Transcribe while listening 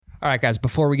All right, guys,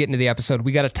 before we get into the episode,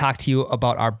 we got to talk to you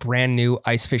about our brand new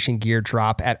ice fishing gear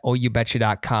drop at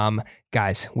OUBetcha.com.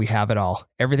 Guys, we have it all.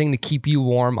 Everything to keep you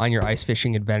warm on your ice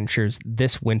fishing adventures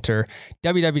this winter.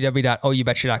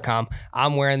 www.OUBetcha.com.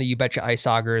 I'm wearing the UBetcha ice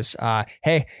augers.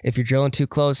 Hey, if you're drilling too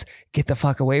close, get the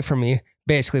fuck away from me.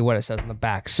 Basically what it says on the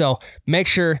back. So make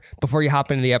sure before you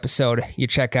hop into the episode, you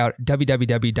check out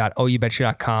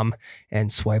www.OUBetcha.com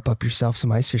and swipe up yourself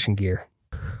some ice fishing gear.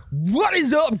 What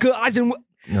is up, guys? And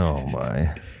oh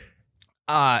my.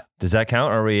 Does that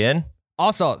count? Are we in?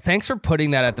 Also, thanks for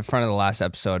putting that at the front of the last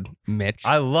episode, Mitch.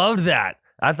 I loved that.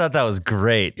 I thought that was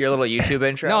great. Your little YouTube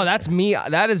intro? No, that's me.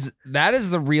 That is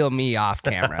the real me off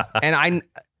camera. And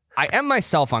I am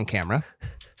myself on camera.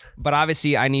 But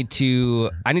obviously I need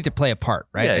to play a part,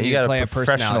 right? Yeah, you got to play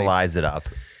professionalize it up.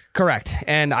 Correct.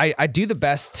 And I do the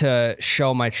best to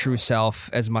show my true self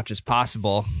as much as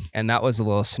possible. And that was a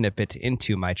little snippet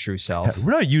into my true self.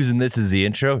 We're not using this as the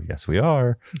intro. Yes, we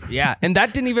are. Yeah. And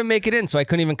that didn't even make it in, so I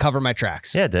couldn't even cover my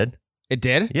tracks. Yeah, it did. It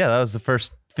did? Yeah, that was the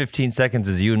first 15 seconds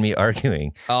is you and me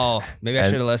arguing. Oh, maybe I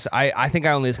should have listened. I think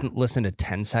I only listened to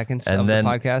 10 seconds of the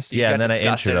podcast. Yeah, and then I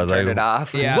entered. I was like, it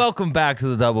off. Yeah. Welcome back to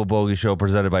the Double Bogey Show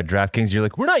presented by DraftKings. You're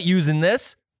like, we're not using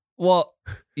this. Well,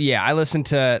 yeah, I listened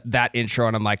to that intro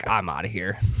and I'm like, I'm out of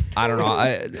here. I don't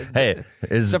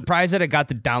know. Surprised that it got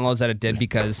the downloads that it did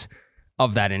because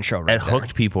of that intro right It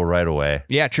hooked people right away.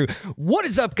 Yeah, true. What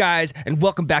is up, guys? And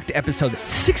welcome back to episode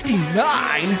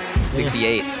 69.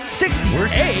 68. 68. We're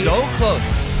so close.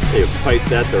 They piped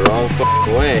that the wrong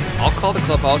way. I'll call the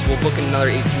clubhouse. We'll book in another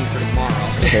 18 for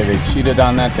tomorrow. Okay, they cheated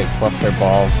on that. They fluffed their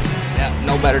balls. Yeah,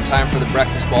 no better time for the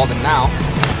breakfast ball than now.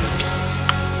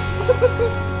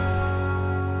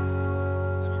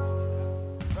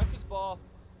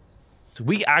 So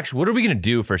what are we going to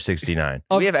do for 69?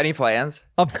 Do we have any plans?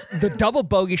 Of the Double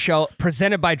Bogey Show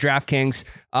presented by DraftKings.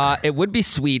 It would be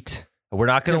sweet. We're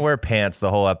not going to wear pants the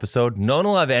whole episode. No one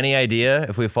will have any idea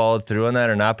if we followed through on that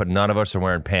or not, but none of us are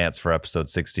wearing pants for episode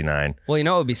 69. Well, you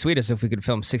know what would be sweet is if we could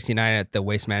film 69 at the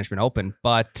Waste Management Open,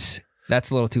 but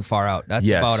that's a little too far out. That's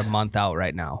about a month out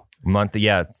right now.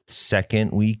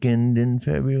 Second weekend in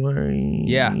February.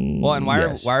 Yeah. Well, and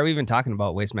why are we even talking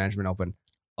about Waste Management Open?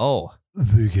 Oh.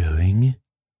 We're going.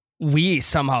 We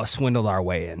somehow swindled our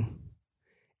way in.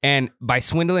 And by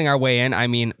swindling our way in, I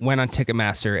mean went on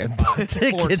Ticketmaster and bought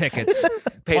 4 tickets.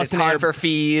 Paid a ton for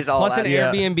fees, all plus that. Plus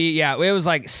an Airbnb. Yeah, it was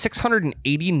like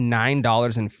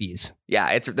 $689 in fees.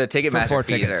 Yeah, the Ticketmaster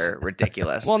fees are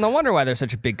ridiculous. Well, no wonder why they're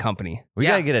such a big company. We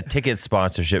got to get a ticket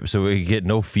sponsorship so we can get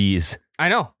no fees. I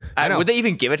know. Would they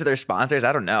even give it to their sponsors?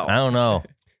 I don't know.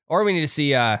 Or we need to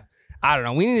see... I don't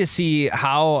know. We need to see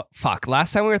how...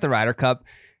 Last time we were at the Ryder Cup,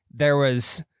 there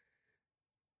was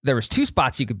 2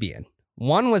 spots you could be in.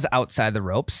 One was outside the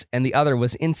ropes, and the other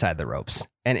was inside the ropes.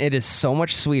 And it is so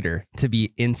much sweeter to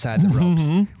be inside the ropes.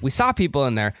 We saw people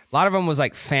in there. A lot of them was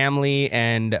like family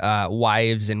and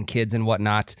wives and kids and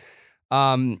whatnot.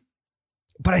 But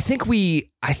I think we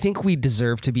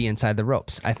deserve to be inside the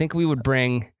ropes. I think we would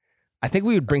bring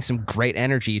some great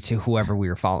energy to whoever we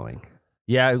were following.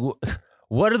 Yeah.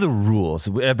 What are the rules?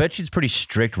 I bet you it's pretty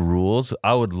strict rules.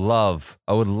 I would love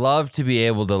to be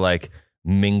able to like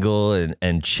mingle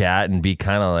and chat and be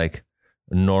kind of like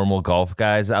normal golf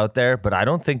guys out there, but I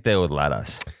don't think they would let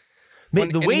us.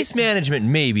 Waste management,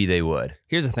 maybe they would.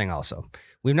 Here's the thing also.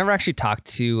 We've never actually talked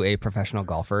to a professional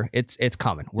golfer. It's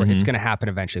coming. It's going to happen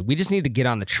eventually. We just need to get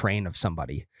on the train of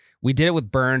somebody. We did it with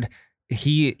Burned.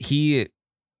 He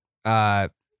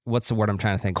what's the word I'm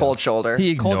trying to think Cold of? shoulder. He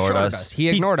ignored us. He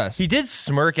ignored us. He did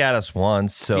smirk at us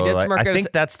once, so I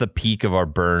think that's the peak of our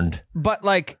Burned. But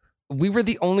like, we were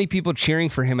the only people cheering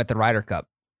for him at the Ryder Cup.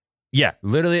 Yeah,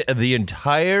 literally the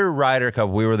entire Ryder Cup,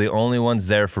 we were the only ones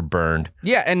there for Burned.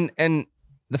 Yeah, and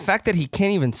the fact that he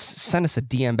can't even send us a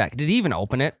DM back. Did he even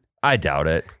open it? I doubt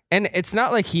it. And it's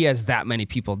not like he has that many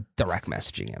people direct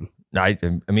messaging him. I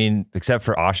mean, except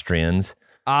for Austrians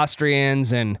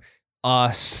and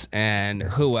us and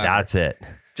whoever. That's it.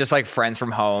 Just like friends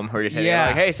from home who are just like,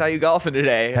 hey, saw you golfing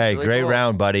today. Hey, really great cool.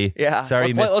 round, buddy. Yeah.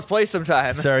 Sorry, let's play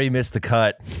sometime. Sorry you missed the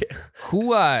cut.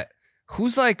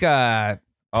 Who's like I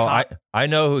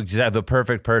know exactly the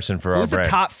perfect person for our brand. Who's a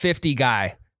top 50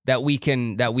 guy that we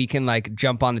can like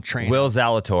jump on the train? Will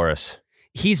Zalatoris.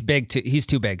 He's big too. He's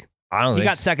too big. He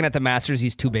got second at the Masters.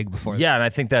 He's too big before. Yeah, and I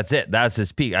think that's it. That's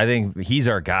his peak. I think he's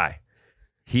our guy.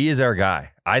 He is our guy.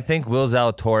 I think Will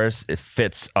Zalatoris, it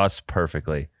fits us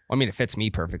perfectly. I mean, it fits me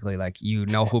perfectly. Like, you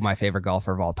know who my favorite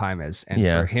golfer of all time is. And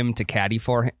for him to caddy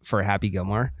for Happy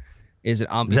Gilmore is an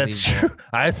unbelievable. That's true.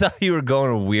 I thought you were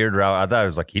going a weird route. I thought it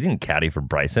was like, he didn't caddy for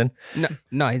Bryson.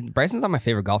 No, Bryson's not my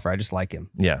favorite golfer. I just like him.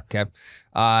 Yeah. Okay.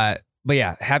 But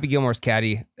yeah, Happy Gilmore's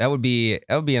caddy. That would be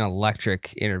an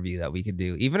electric interview that we could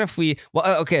do. Even if we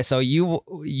okay, so you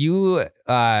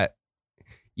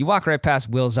walk right past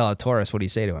Will Zalatoris. What do you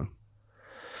say to him?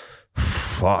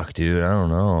 Fuck, dude. I don't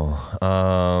know.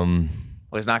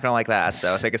 Well, he's not gonna like that.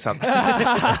 So think of something.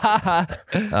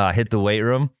 Hit the weight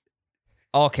room.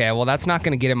 Okay, well, that's not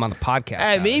going to get him on the podcast.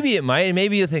 Hey, maybe it might.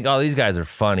 Maybe you think, oh, these guys are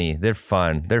funny. They're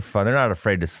fun. They're not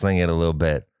afraid to sling it a little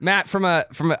bit. Matt,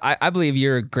 I believe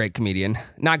you're a great comedian.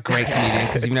 Not great comedian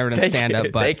because you've never done stand up,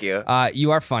 but thank you.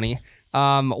 You are funny.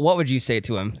 What would you say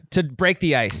to him to break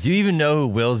the ice? Do you even know who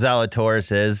Will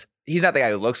Zalatoris is? He's not the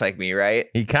guy who looks like me, right?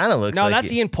 He kind of looks no, like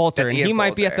that's Ian Poulter, and he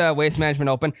might be at the Waste Management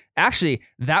Open. Actually,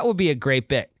 that would be a great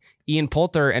bit. Ian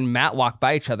Poulter and Matt walk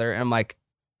by each other, and I'm like,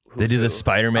 they do the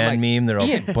Spider-Man meme. They're all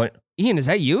Ian, is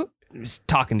that you? Just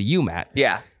talking to you, Matt.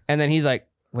 Yeah. And then he's like,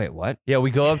 wait, what? Yeah, we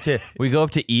go up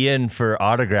to Ian for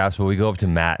autographs, but we go up to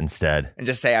Matt instead. And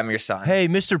just say, I'm your son. Hey,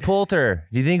 Mr. Poulter,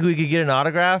 do you think we could get an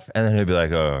autograph? And then he'll be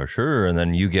like, oh, sure. And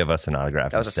then you give us an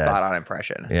autograph. That was instead. a spot on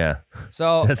impression. Yeah.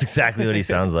 So that's exactly what he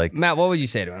sounds like. Matt, what would you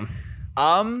say to him?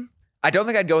 I don't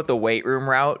think I'd go with the weight room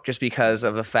route just because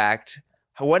of the fact.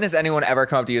 When has anyone ever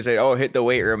come up to you and say, "Oh, hit the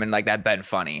weight room," and like that been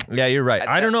funny? Yeah, you're right.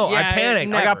 I don't know. Yeah, I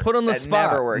panicked. I got put on the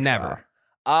spot. Never works. Never.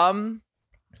 Well.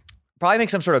 Probably make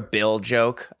some sort of Bill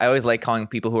joke. I always like calling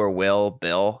people who are Will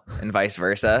Bill and vice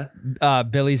versa.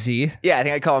 Billy Z. Yeah, I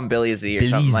think I'd call him Billy Z or Billy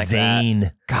something like Zane.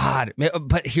 that. God,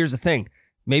 but here's the thing.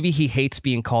 Maybe he hates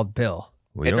being called Bill.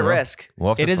 It's a risk.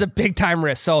 It is a big time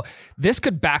risk. So this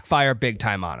could backfire big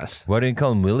time on us. Why didn't you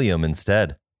call him William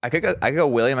instead? I could go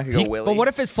William. I could go Willie. But what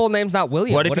if his full name's not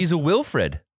William? What if he's a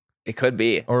Wilfred it could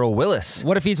be? or a Willis?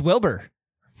 What if he's Wilbur?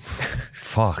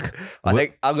 Fuck. I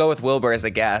think I'll go with Wilbur as a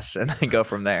guess and then go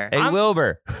from there. Hey,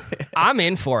 Wilbur. I'm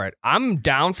in for it. I'm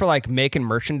down for like making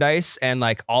merchandise and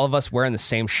like all of us wearing the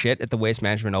same shit at the Waste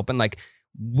Management Open. Like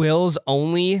Will's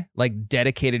only like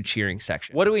dedicated cheering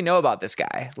section. What do we know about this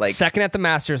guy? Like second at the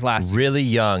Masters last year. Really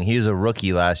young. He was a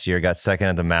rookie last year. Got second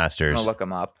at the I'm Masters. gonna look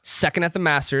him up. Second at the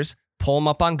Masters. Pull him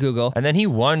up on Google. And then he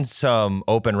won some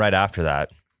Open right after that.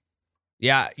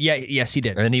 Yes, he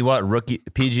did. And then he won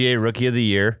PGA Rookie of the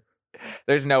Year.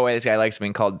 There's no way this guy likes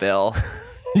being called Bill.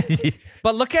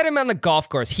 But look at him on the golf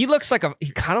course. He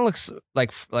kind of looks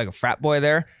like a frat boy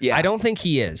there. Yeah. I don't think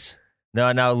he is.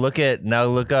 No, now look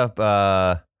up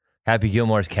Happy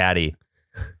Gilmore's caddy.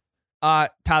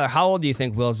 Tyler, how old do you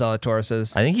think Will Zalatoris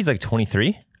is? I think he's like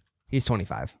 23. He's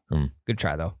 25. Good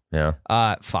try though.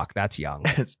 Yeah. Fuck, that's young.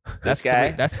 This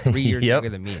guy. That's 3 years Yep. younger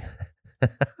than me.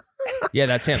 Yeah,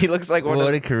 that's him. He looks like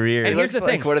What a career. He And here's looks the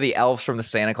like thing. one of the elves from the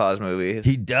Santa Claus movies.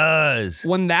 He does.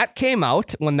 When that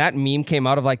meme came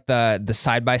out of like the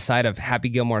side by side of Happy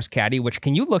Gilmore's caddy, which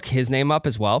can you look his name up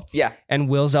as well? Yeah. And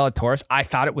Will Zalatoris, I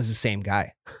thought it was the same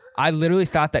guy. I literally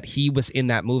thought that he was in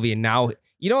that movie, and now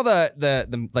you know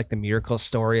the like the miracle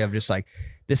story of just like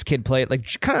this kid played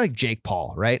like kind of like Jake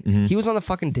Paul, right? Mhm. He was on the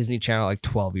fucking Disney Channel like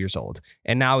 12 years old,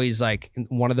 and now he's like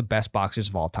one of the best boxers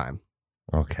of all time.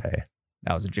 Okay.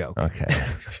 That was a joke. Okay.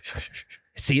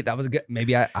 See, that was a good.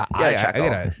 Maybe I check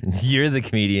gotta. You're the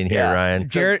comedian here, Yeah. Ryan.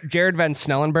 Jared Van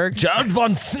Snellenberg. Jared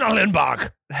von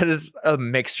Snellenbach. That is a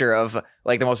mixture of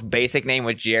like the most basic name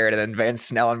with Jared and then Van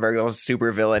Snellenberg, the most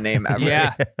super villain name ever.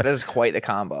 Yeah. That is quite the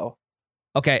combo.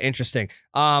 Okay, interesting.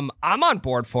 I'm on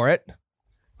board for it.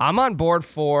 I'm on board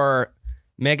for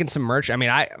making some merch. I mean,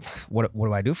 what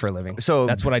do I do for a living? So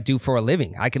That's what I do for a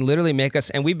living. I can literally make us,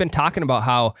 and we've been talking about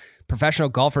how professional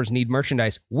golfers need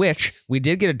merchandise, which we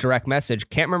did get a direct message.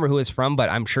 Can't remember who it's from, but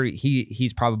I'm sure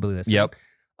he's probably listening.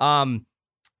 Yep.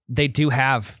 They do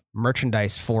have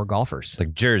merchandise for golfers.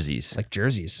 like jerseys. Like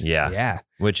jerseys. Yeah. Yeah.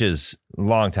 Which is a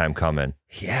long time coming.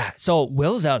 Yeah. So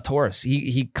Will Zalatoris,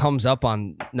 he comes up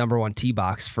on number 1 tee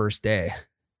box first day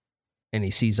and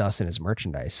he sees us in his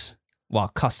merchandise. Well,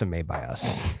 custom made by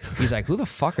us. He's like, who the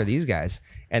fuck are these guys?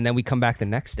 And then we come back the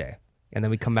next day. And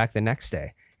then we come back the next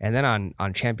day. And then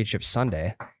on Championship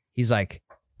Sunday, he's like,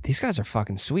 these guys are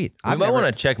fucking sweet. I might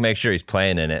want to make sure he's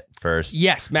playing in it first.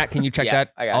 Yes, Matt, can you check Yeah,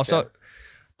 that? I got Also,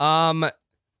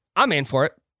 I'm in for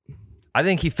it. I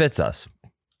think he fits us.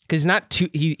 Because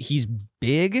he's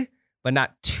big, but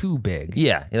not too big.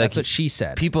 Yeah. That's what she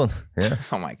said. People. Yeah.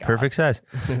 Oh my God. Perfect size.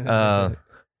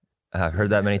 I've heard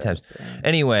that many times.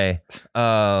 Anyway,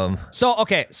 So,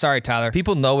 okay. Sorry, Tyler.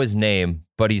 people know his name,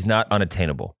 but he's not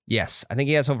unattainable. Yes. I think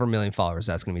he has over 1 million followers.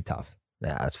 That's going to be tough.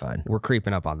 Yeah, that's fine. We're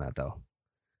creeping up on that, though.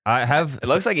 I have. It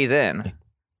looks like he's in.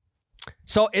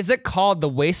 So, is it called the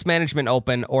Waste Management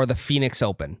Open or the Phoenix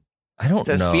Open? I don't It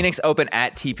says know. Phoenix Open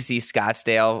at TPC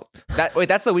Scottsdale.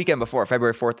 That's the weekend before,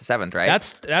 February 4th to 7th, right?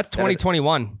 That's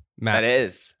 2021, Matt. That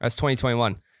is. That's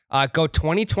 2021. Go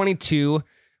 2022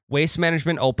 Waste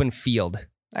Management Open Field.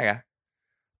 Okay.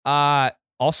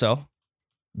 Also,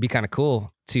 be kind of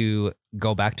cool to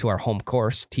go back to our home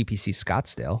course, TPC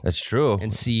Scottsdale, That's true.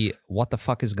 and see what the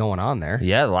fuck is going on there.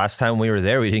 Yeah, the last time we were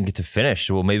there, we didn't get to finish.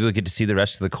 Well, maybe we'll get to see the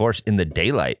rest of the course in the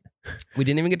daylight. We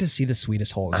didn't even get to see the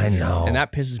sweetest holes. I know. And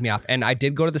that pisses me off. And I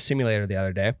did go to the simulator the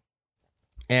other day.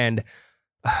 And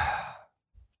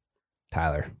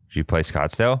Tyler, Did you play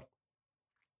Scottsdale?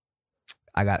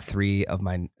 I got three of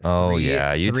my Oh,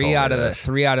 yeah, you three told me out of this. the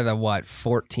 3 out of the what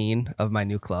 14 of my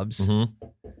new clubs.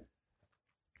 Mm-hmm.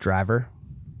 Driver,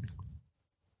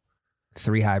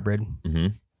 3 hybrid, Mm-hmm.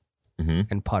 Mm-hmm.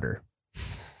 and putter.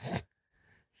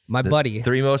 My buddy,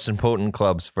 3 most important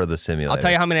clubs for the simulator. I'll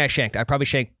tell you how many I shanked. I probably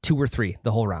shanked 2 or 3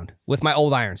 the whole round with my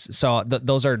old irons. So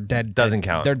those are dead. Doesn't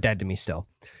count. They're dead to me still.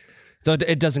 So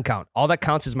it doesn't count. All that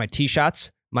counts is my tee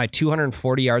shots, my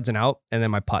 240 yards and out, and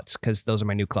then my putts, because those are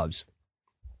my new clubs.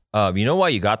 You know why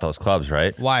you got those clubs,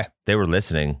 right? Why? They were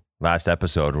listening last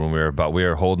episode when we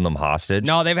were holding them hostage.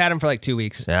 No, they've had them for like 2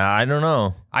 weeks. Yeah, I don't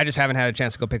know. I just haven't had a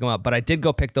chance to go pick them up, but I did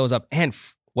go pick those up. And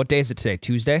what day is it today?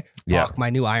 Tuesday? Yeah. Fuck, my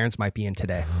new irons might be in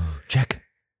today. Check.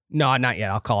 No, not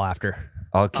yet. I'll call after.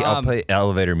 I'll play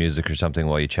elevator music or something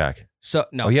while you check. So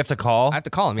no, Oh, you have to call? I have to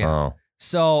call him. Yeah. Oh.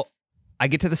 So I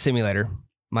get to the simulator.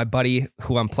 My buddy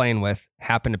who I'm playing with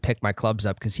happened to pick my clubs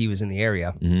up because he was in the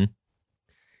area. Mm-hmm.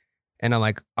 And I'm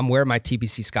like, I'm wearing my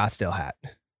TPC Scottsdale hat.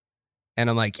 And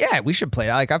I'm like, yeah, we should play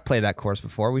that. Like, I've played that course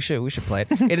before. We should play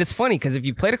it. And it's funny because if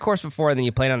you played a course before and then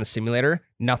you played on the simulator,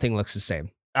 nothing looks the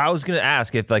same. I was going to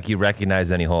ask if like you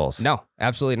recognized any holes. No,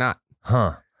 absolutely not.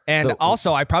 Huh. And So-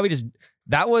 also, I probably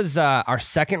that was our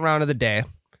second round of the day.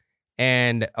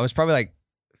 And I was probably like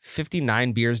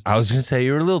 59 beers deep. I was going to say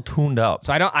you were a little tuned up.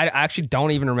 So I actually don't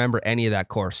even remember any of that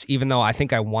course, even though I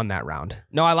think I won that round.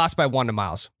 No, I lost by 1 to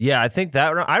Miles. Yeah, I think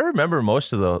that I remember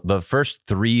most of the first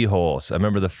 3 holes. I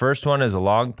remember the first one is a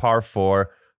long par 4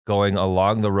 going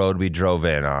along the road we drove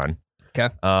in on.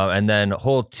 Okay. And then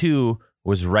hole 2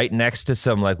 was right next to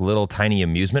some like little tiny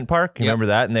amusement park. You Yep. remember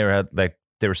that? And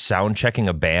they were sound checking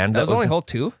a band. That was only hole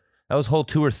 2? That was hole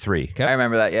 2 or 3. Okay. I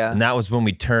remember that. Yeah. And that was when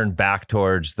we turned back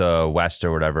towards the west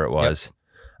or whatever it was.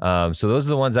 So those are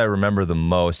the ones I remember the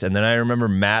most. And then I remember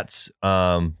Matt's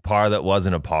par that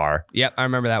wasn't a par. Yep, I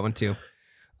remember that one too.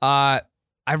 I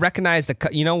recognized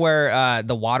you know where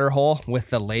the water hole with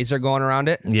the laser going around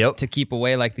it Yep. to keep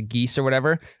away like the geese or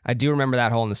whatever. I do remember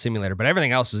that hole in the simulator, but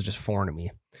everything else is just foreign to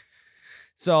me.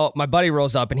 So my buddy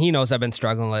rolls up and he knows I've been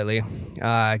struggling lately.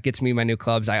 Gets me my new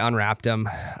clubs. I unwrapped them.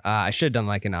 I should have done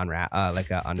like an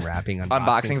unwrapping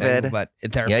Unboxing thing, vid. but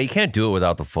they're Yeah, you can't do it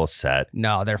without the full set.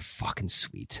 no, they're fucking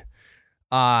sweet.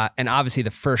 And obviously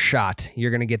the first shot, you're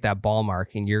going to get that ball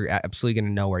mark and you're absolutely going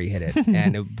to know where you hit it.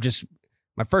 And it just,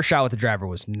 my first shot with the driver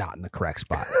was not in the correct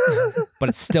spot, but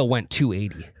it still went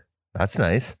 280. That's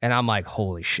nice. And I'm like,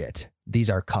 holy shit,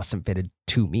 these are custom fitted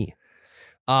to me.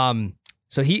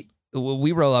 So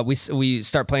we roll up, we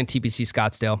start playing TPC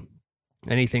Scottsdale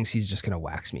and he thinks he's just going to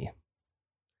wax me.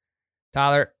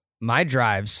 Tyler, my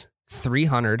drives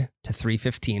 300 to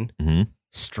 315 Mhm.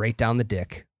 straight down the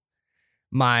dick.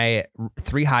 My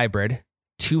 3 hybrid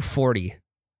 240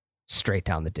 straight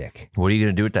down the dick. What are you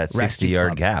going to do with that Rescue 60-yard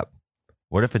club. gap?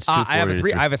 What if it's 240? I have a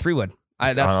three. I have a 3-wood.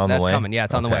 It's That's on the way? coming. Yeah,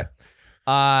 it's on the Okay.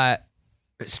 way.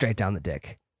 Straight down the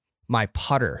dick. My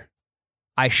putter.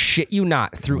 I shit you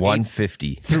not. Through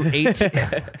 150.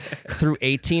 through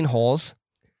 18 holes,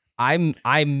 I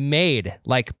made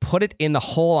put it in the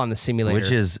hole on the simulator.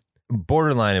 Which is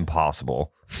borderline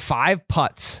impossible. 5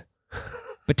 putts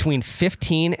between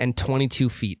 15 and 22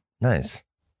 feet. Nice.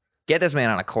 Get this man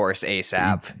on a course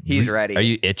ASAP. He's ready. Are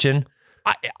you itching?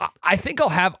 I think I'll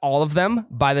have all of them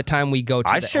by the time we go to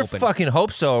I the sure Open. fucking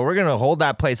hope so. We're going to hold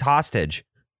that place hostage.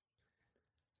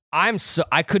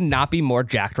 I could not be more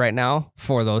jacked right now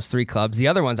for those 3 clubs. The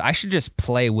other ones, I should just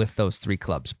play with those 3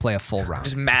 clubs, play a full round.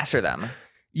 Just master them.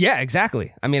 Yeah,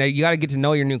 exactly. I mean, you got to get to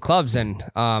know your new clubs, and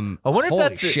I wonder if holy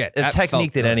that's shit, a that technique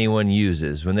felt that good. anyone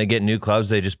uses. When they get new clubs,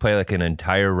 they just play like an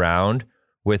entire round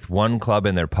with one club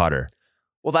in their putter.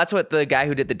 Well, that's what the guy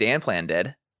who did the Dan plan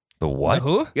did. The what?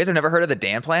 Who? You guys have never heard of the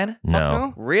Dan plan?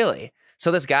 No. Really?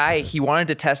 So this guy, he wanted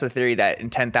to test the theory that in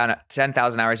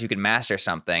 10,000 hours you could master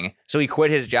something. So he quit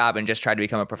his job and just tried to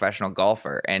become a professional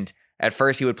golfer. And at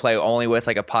first he would play only with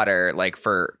a putter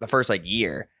for the first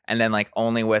year, and then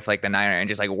only with the 9er, and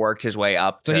just worked his way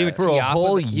up. So to, he would For tee a off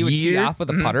whole with, he would tee year? off with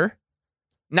a Mhm. putter.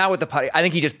 not with the putter. I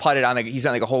think he just putted on he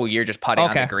spent a whole year just putting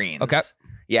on Okay. the greens. Okay.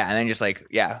 Yeah, and then just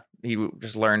he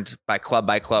just learned by club,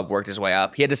 worked his way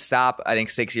up. He had to stop, I think,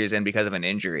 6 years in because of an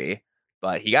injury.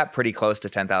 but he got pretty close to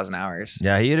 10,000 hours.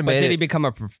 Yeah, he'd have But made did it. he become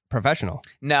a professional?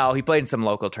 No, he played in some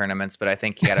local tournaments, but I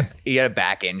think he had a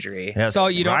back injury. Yes, So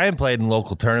you don't- Ryan played in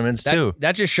local tournaments too.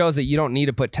 That just shows that you don't need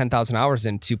to put 10,000 hours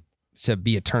in to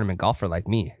be a tournament golfer like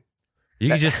me. You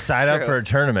can just sign up true. for a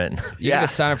tournament. You Yeah. got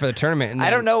to sign up for the tournament. And I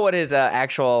then- don't know what his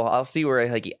actual. I'll see where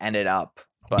he ended up.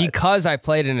 But because I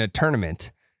played in a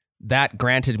tournament that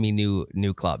granted me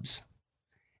new clubs.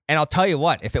 And I'll tell you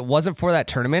what, if it wasn't for that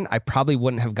tournament, I probably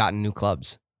wouldn't have gotten new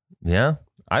clubs. Yeah,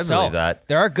 I So, believe that.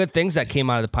 There are good things that came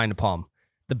out of the Pine to Palm.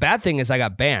 The bad thing is I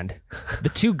got banned. The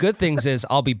two good things is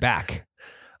I'll be back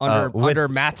under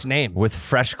Matt's name. With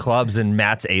fresh clubs and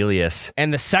Matt's alias.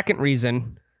 And the second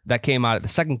reason that came out, the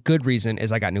second good reason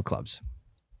is I got new clubs.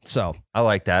 So, I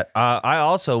like that. I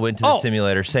also went to the Oh.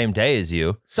 simulator same day as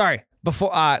you. sorry,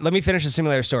 before let me finish the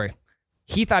simulator story.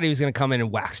 He thought he was going to come in and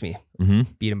wax me. Mm-hmm.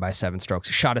 Beat him by 7 strokes.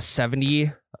 Shot a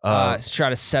 70,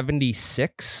 shot a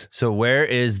 76. So where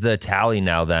is the tally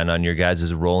now then on your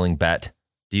guys' rolling bet?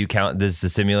 Do you count? Does the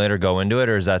simulator go into it,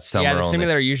 or is that summer Yeah, the only?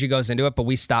 simulator usually goes into it, but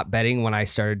we stopped betting when I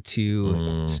started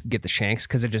to get the shanks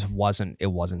because it just wasn't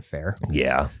fair.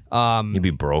 Yeah, you'd be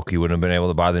broke. You wouldn't have been able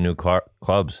to buy the new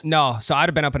clubs. No, so I'd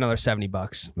have been up another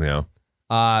 $70.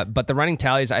 Yeah, But the running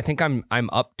tallies, I think I'm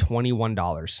up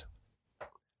 $21.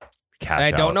 cash And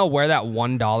I out. don't know where that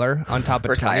 $1 on top of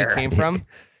Retire. 20 came from.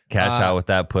 Cash out with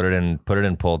that. Put it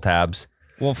in pull tabs.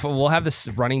 We'll have this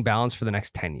running balance for the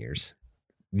next 10 years.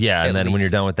 Yeah, and At then when you're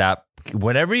least. done with that,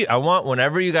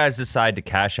 whenever you guys decide to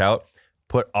cash out,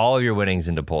 put all of your winnings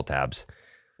into pull tabs.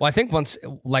 Well, I think once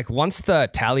the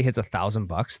tally hits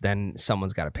 $1,000, then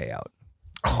someone's got to pay out.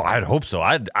 Oh, I'd hope so.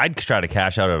 I'd try to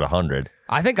cash out at 100.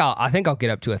 I think I'll get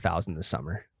up to 1,000 this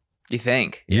summer you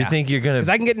think You Yeah. think you're gonna? because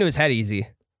I can get into his head easy.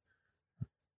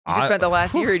 you just spent the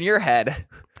last year in your head?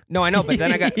 No, I know, but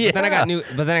then I got Yeah. but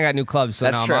then I got new clubs. So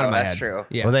That's now true. I'm out of my That's head. true.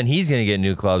 Yeah. Well, then he's gonna get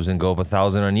new clubs and go up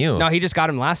 1,000 on you. No, he just got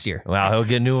him last year. Well, he'll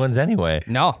get new ones anyway.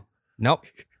 No, nope.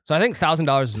 So I think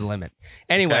 $1,000 is the limit.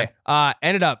 Anyway,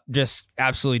 ended up just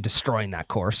absolutely destroying that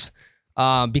course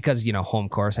because home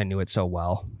course. I knew it so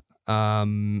well.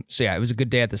 So yeah, it was a good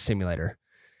day at the simulator.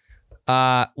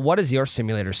 What is your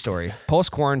simulator story?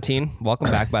 Post quarantine. Welcome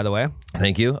back, by the way.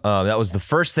 Thank you. That was the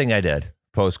first thing I did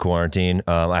post quarantine.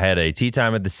 I had a tea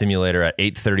time at the simulator at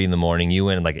 8:30 in the morning. You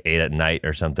went at like 8 at night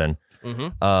or something.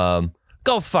 Mm-hmm.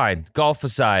 Golf fine. Golf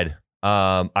aside,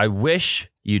 I wish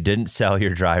you didn't sell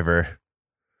your driver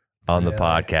on the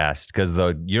podcast because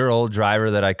your old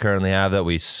driver that I currently have that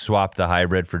we swapped the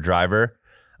hybrid for driver,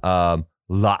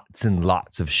 lots and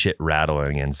lots of shit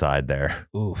rattling inside there.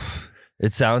 Oof.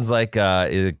 It sounds like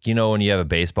when you have a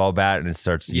baseball bat and it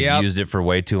starts you've Yep. used it for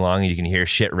way too long and you can hear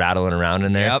shit rattling around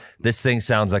in there. Yep. This thing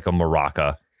sounds like a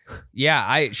maraca. Yeah,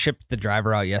 I shipped the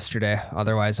driver out yesterday.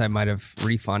 Otherwise, I might have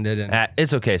refunded. And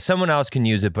It's okay. Someone else can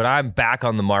use it, but I'm back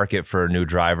on the market for a new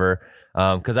driver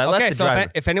because I let the so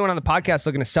driver if anyone on the podcast is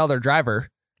looking to sell their driver,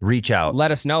 reach out.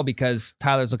 let us know because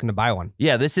Tyler's looking to buy one.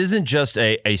 Yeah, this isn't just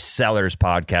a seller's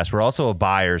podcast. We're also a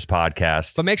buyer's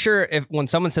podcast. But make sure when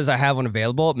someone says I have one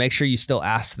available, make sure you still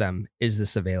ask them, is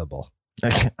this available?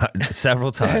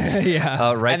 Several times.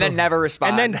 Yeah. Right. And then never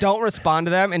respond. And then don't respond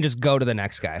to them and just go to the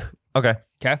next guy. Okay.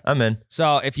 Okay. I'm in.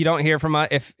 So if you don't hear from us,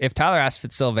 if Tyler asks if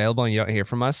it's still available and you don't hear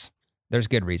from us, there's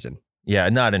good reason. Yeah,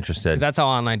 not interested. Because that's how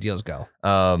online deals go.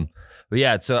 But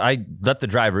yeah, so I let the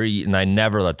driver eat, and I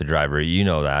never let the driver eat. You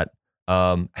know that.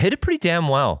 Hit it pretty damn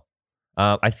well.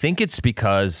 I think it's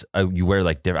because you wear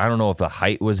like different. I don't know if the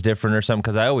height was different or something.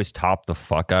 Because I always top the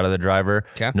fuck out of the driver,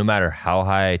 Okay. no matter how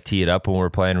high I tee it up when we're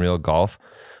playing real golf.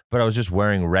 But I was just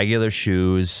wearing regular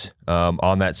shoes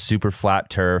on that super flat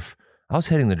turf. I was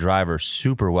hitting the driver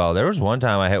super well. There was one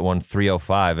time I hit one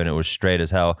 305 and it was straight as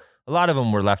hell. A lot of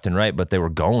them were left and right, but they were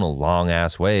going a long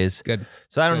ass ways. Good.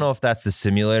 So I don't know if that's the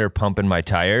simulator pumping my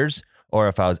tires or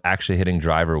if I was actually hitting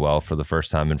driver well for the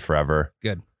first time in forever.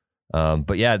 Good.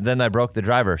 But yeah, then I broke the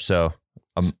driver, so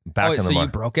I'm back on the so you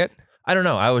mark. broke it? I don't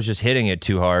know. I was just hitting it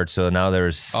too hard, so now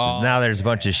there's a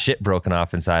bunch of shit broken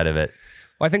off inside of it.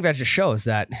 Well, I think that just shows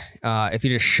that if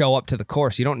you just show up to the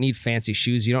course, you don't need fancy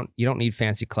shoes. You don't need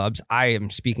fancy clubs. I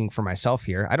am speaking for myself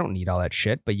here. I don't need all that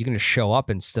shit, but you can just show up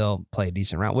and still play a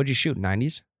decent round. What'd you shoot?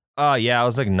 90s? Yeah, I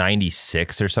was like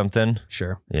 96 or something.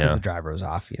 Sure. Yeah. Because the driver was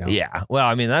off, Yeah. Well,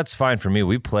 I mean, that's fine for me.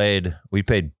 We played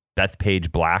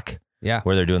Bethpage Black, Yeah.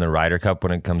 where they're doing the Ryder Cup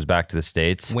when it comes back to the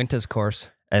States. Winter's course.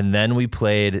 And then we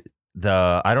played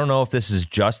I don't know if this is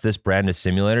just this brand of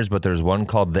simulators, but there's one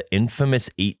called the Infamous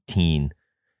 18.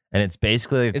 And it's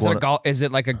basically like Is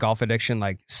it like a golf addiction,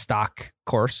 like stock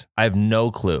course? I have no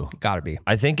clue. Gotta be.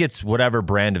 I think it's whatever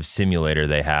brand of simulator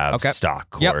they have, Okay.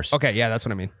 stock Yep. course. Okay. Yeah, that's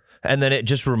what I mean. And then it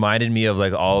just reminded me of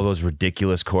like all those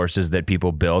ridiculous courses that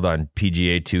people build on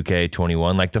PGA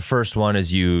 2K21. Like the first one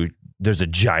is there's a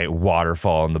giant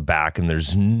waterfall in the back and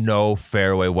there's no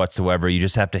fairway whatsoever. You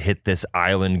just have to hit this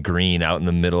island green out in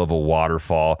the middle of a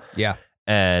waterfall. Yeah.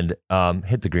 And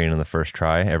hit the green on the first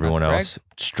try. Everyone else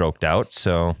stroked out.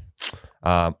 So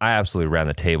I absolutely ran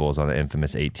the tables on the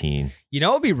infamous 18. You know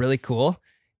what would be really cool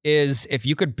is if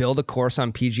you could build a course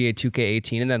on PGA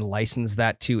 2K18 and then license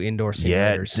that to indoor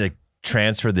simulators. Yeah, like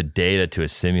transfer the data to a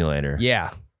simulator. Yeah.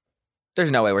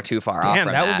 There's no way we're too far off Damn,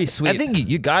 from that would be sweet. I think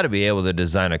you got to be able to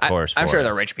design a course. I'm for sure it.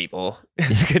 the rich people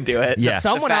could do it. Yeah.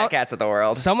 The fat cats of the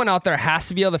world. Someone out there has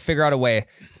to be able to figure out a way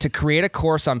to create a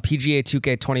course on PGA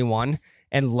 2K21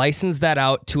 and license that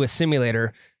out to a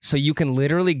simulator so you can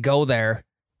literally go there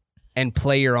and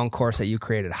play your own course that you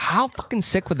created. How fucking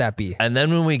sick would that be? And then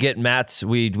when we get Matt's,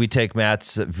 we take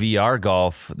Matt's VR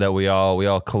golf that we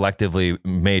all collectively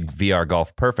made VR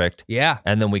golf perfect. Yeah.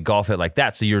 And then we golf it like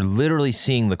that. So you're literally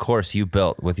seeing the course you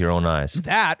built with your own eyes.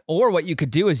 That, or what you could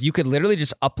do is you could literally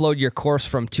just upload your course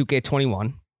from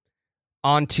 2K21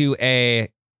 onto a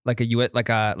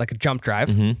jump drive.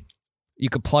 Mm-hmm. You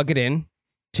could plug it in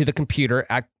to the computer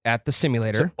at the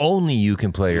simulator. So only you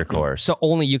can play your course. So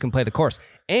only you can play the course.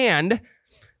 And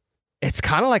it's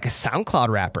kind of like a SoundCloud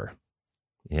rapper.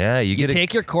 Yeah, You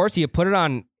take your course, you put it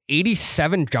on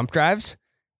 87 jump drives,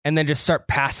 and then just start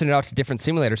passing it out to different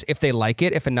simulators. If they like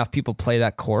it, if enough people play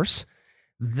that course,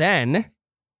 then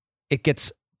it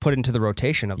gets put into the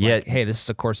rotation of like, hey, this is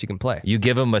a course you can play. You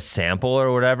give them a sample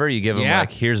or whatever. You give them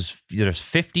like, there's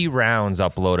 50 rounds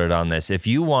uploaded on this. If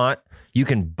you want, you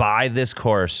can buy this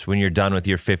course when you're done with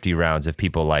your 50 rounds if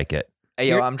people like it. Hey,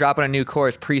 yo, I'm dropping a new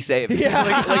course, pre-save. Yeah.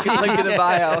 link in the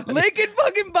bio. Link in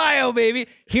fucking bio, baby.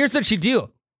 Here's what you do.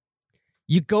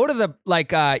 You go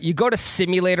to you go to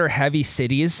simulator heavy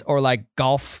cities or like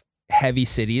golf heavy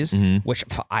cities, which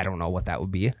I don't know what that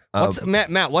would be.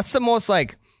 Matt, what's the most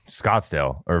like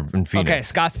Scottsdale or in Phoenix? Okay,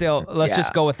 Scottsdale. Let's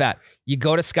just go with that. You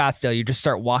go to Scottsdale, you just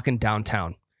start walking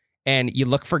downtown and you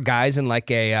look for guys in like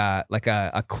a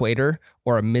Quater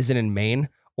or a Mizzen and Main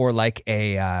or like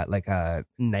a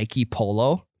Nike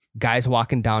polo, guys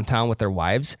walking downtown with their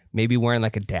wives, maybe wearing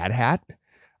like a dad hat,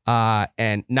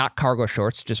 and not cargo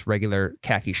shorts, just regular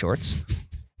khaki shorts.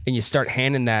 And you start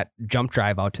handing that jump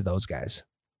drive out to those guys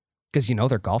because you know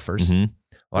they're golfers. Mm-hmm.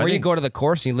 Well, or you go to the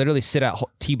course and you literally sit at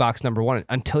tee box number 1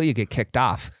 until you get kicked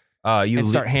off. And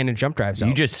start handing jump drives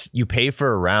out. You pay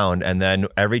for a round, and then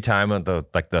every time at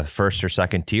the first or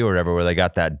second tee or whatever, where they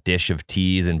got that dish of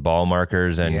tees and ball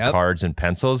markers and cards and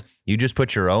pencils, you just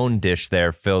put your own dish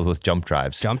there filled with jump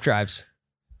drives. Jump drives.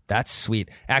 That's sweet.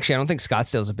 Actually, I don't think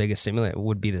Scottsdale's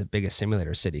would be the biggest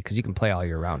simulator city because you can play all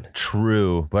year round.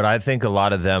 True, but I think a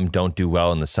lot of them don't do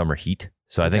well in the summer heat,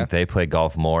 so I think they play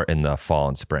golf more in the fall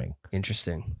and spring.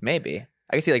 Interesting. Maybe.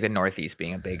 I could see like the Northeast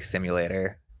being a big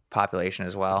simulator population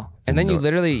as well. And then you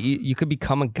literally you could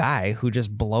become a guy who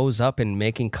just blows up in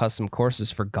making custom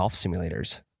courses for golf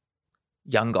simulators.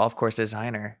 Young golf course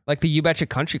designer. Like the You Betcha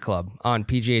Country Club on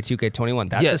PGA 2K21.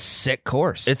 That's a sick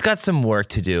course. It's got some work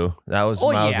to do. That was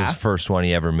Miles' first one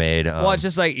he ever made. Well, it's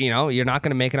just like, you're not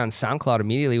going to make it on SoundCloud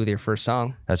immediately with your first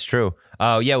song. That's true.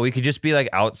 Oh, yeah, we could just be like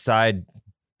outside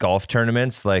golf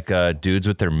tournaments, like dudes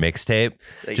with their mixtape,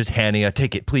 just handing out,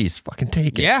 take it, please, fucking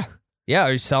take it. Yeah. Yeah,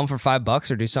 or you sell them for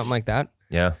 $5 or do something like that.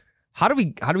 Yeah. How do we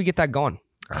get that going?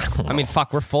 I mean,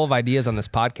 fuck, we're full of ideas on this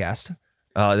podcast.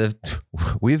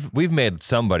 We've made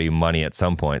somebody money at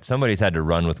some point. Somebody's had to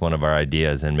run with one of our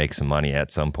ideas and make some money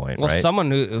at some point. Well,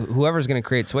 right? whoever's going to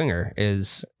create Swinger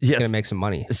is going to make some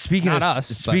money. Speaking of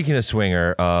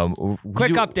Swinger,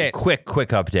 quick update. Quick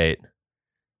update.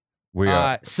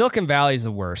 Silicon Valley is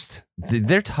the worst.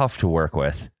 They're tough to work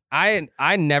with. I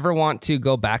never want to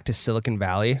go back to Silicon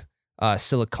Valley,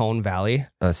 Silicon Valley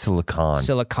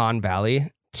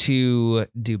to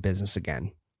do business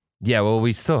again. Yeah, well,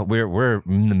 we're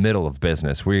in the middle of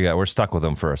business. We're stuck with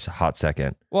them for a hot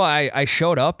second. Well, I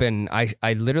showed up and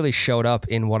I literally showed up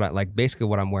in basically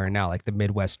what I'm wearing now, like the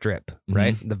Midwest drip,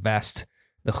 right? The vest,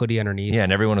 the hoodie underneath. Yeah,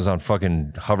 and everyone was on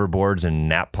fucking hoverboards and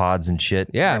nap pods and shit.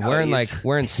 Yeah,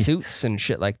 wearing suits and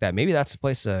shit like that. Maybe that's the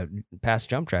place to pass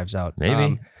jump drives out.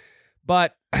 Maybe.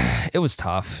 But it was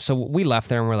tough. So we left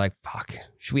there and we're like, fuck,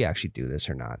 should we actually do this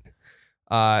or not?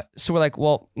 So we're like,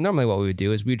 well, normally what we would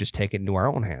do is we would just take it into our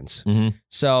own hands. Mm-hmm.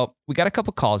 So we got a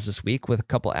couple calls this week with a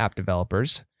couple app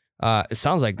developers. It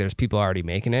sounds like there's people already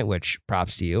making it, which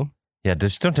props to you. Yeah,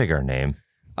 just don't take our name.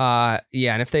 Yeah,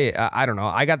 and if they, I don't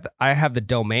know, I have the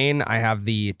domain, I have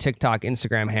the TikTok,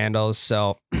 Instagram handles.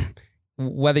 So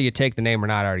whether you take the name or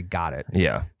not, I already got it.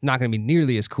 Yeah. It's not going to be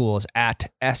nearly as cool as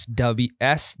at SWNGR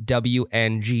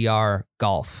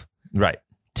Golf. Right.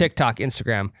 TikTok,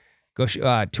 Instagram. Go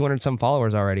 200 some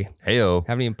followers already. Heyo.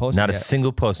 Haven't even posted Not a yet.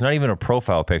 single post, not even a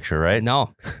profile picture, right?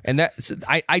 No. And that's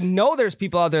I know there's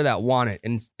people out there that want it,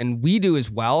 and we do as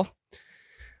well.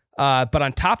 But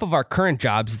on top of our current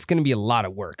jobs, it's going to be a lot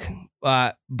of work.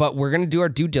 But we're going to do our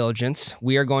due diligence.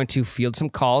 We are going to field some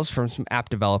calls from some app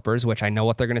developers, which I know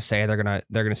what they're going to say. They're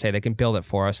going to say they can build it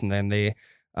for us, and then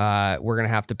we're going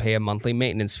to have to pay a monthly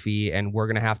maintenance fee, and we're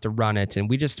going to have to run it, and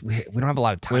we don't have a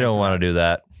lot of time. We don't want to do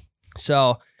that.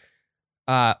 So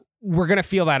we're going to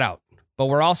feel that out. But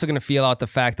we're also going to feel out the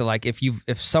fact that like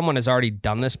if someone has already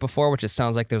done this before, which it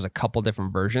sounds like there's a couple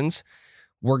different versions,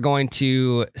 we're going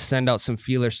to send out some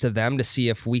feelers to them to see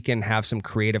if we can have some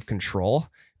creative control,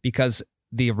 because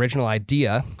the original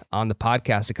idea on the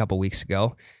podcast a couple weeks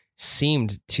ago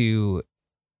seemed to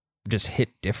just hit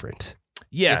different.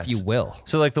 Yes. If you will.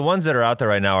 So like the ones that are out there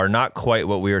right now are not quite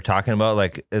what we were talking about.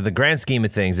 Like the grand scheme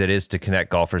of things, it is to connect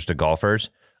golfers to golfers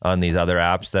on these other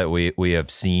apps that we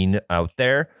have seen out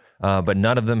there. But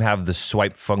none of them have the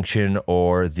swipe function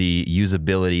or the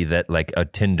usability that like a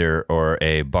Tinder or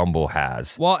a Bumble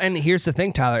has. Well, and here's the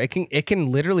thing, Tyler. It can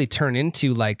literally turn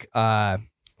into like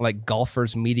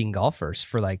golfers meeting golfers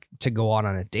for like to go out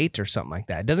on a date or something like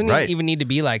that. It doesn't even need to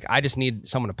be like, I just need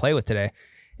someone to play with today.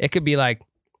 It could be like,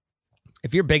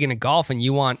 if you're big into golf and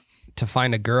you want to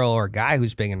find a girl or a guy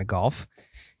who's big into golf,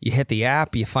 you hit the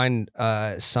app, you find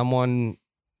someone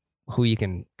who you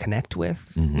can connect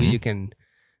with, who you can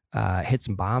hit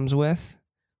some bombs with,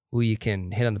 who you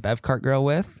can hit on the bev cart girl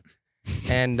with,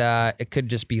 and it could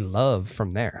just be love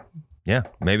from there. Yeah,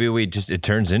 maybe it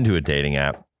turns into a dating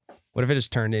app. What if it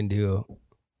just turned into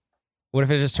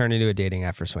a dating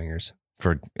app for swingers?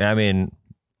 We'll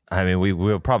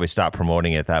probably stop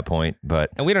promoting it at that point,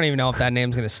 but And we don't even know if that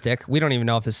name's going to stick. We don't even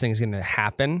know if this thing's going to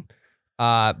happen.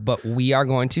 But we are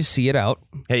going to see it out.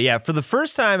 Hey, yeah, for the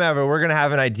first time ever, we're going to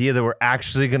have an idea that we're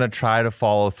actually going to try to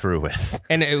follow through with.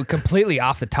 And it was completely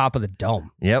off the top of the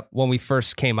dome. Yep. When we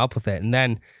first came up with it. And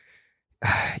then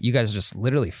you guys just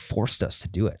literally forced us to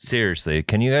do it. Seriously,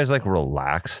 can you guys like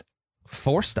relax?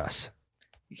 Forced us.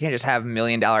 You can't just have $1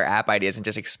 million app ideas and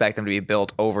just expect them to be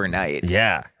built overnight.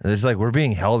 Yeah. There's like, we're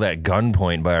being held at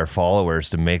gunpoint by our followers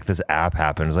to make this app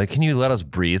happen. It's like, can you let us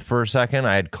breathe for a second?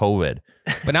 I had COVID.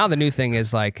 But now the new thing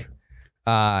is like,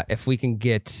 if we can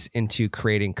get into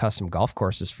creating custom golf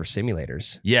courses for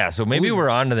simulators. Yeah, so maybe we're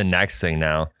on to the next thing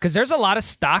now. Because there's a lot of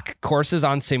stock courses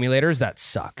on simulators that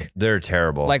suck. They're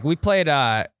terrible. Like we played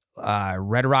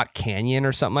Red Rock Canyon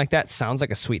or something like that. Sounds like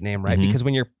a sweet name, right? Mhm. Because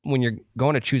when you're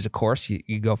going to choose a course,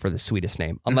 you go for the sweetest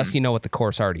name, unless you know what the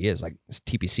course already is, like it's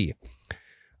TPC.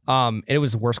 It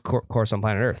was the worst course on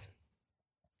planet Earth.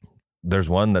 There's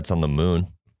one that's on the moon.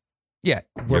 Yeah,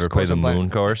 You ever play the moon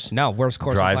course? No, worst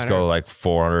course. Drives on go planet Earth. like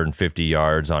 450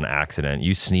 yards on accident.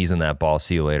 You sneeze in that ball,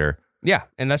 see you later. Yeah,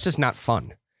 and that's just not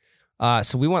fun.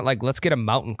 So we went like, let's get a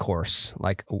mountain course,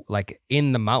 like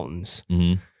in the mountains.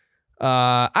 Mm-hmm.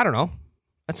 I don't know.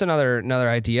 That's another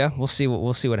idea. We'll see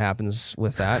what happens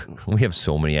with that. We have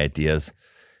so many ideas.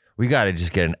 We got to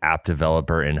just get an app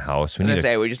developer in house. We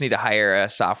just need to hire a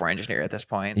software engineer at this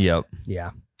point. Yep.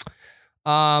 Yeah.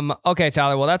 Okay,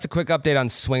 Tyler. Well, that's a quick update on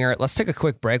Swinger. Let's take a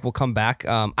quick break. We'll come back.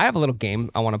 I have a little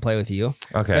game I want to play with you.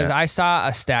 Okay. Because I saw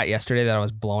a stat yesterday that I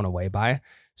was blown away by.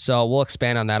 So we'll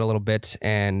expand on that a little bit,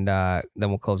 and then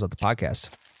we'll close out the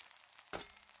podcast.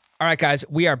 All right, guys,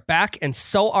 we are back, and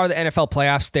so are the NFL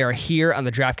playoffs. They are here on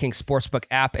the DraftKings Sportsbook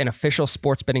app, an official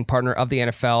sports betting partner of the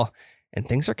NFL, and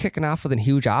things are kicking off with a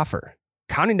huge offer.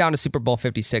 Counting down to Super Bowl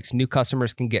 56, new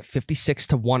customers can get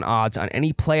 56-1 odds on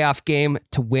any playoff game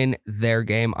to win their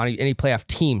game, on any playoff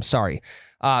team, sorry.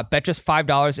 Bet just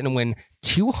 $5 and win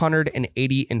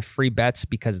 $280 in free bets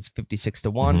because it's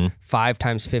 56-1. 5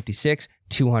 times 56,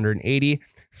 280.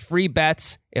 Free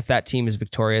bets if that team is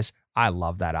victorious. I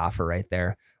love that offer right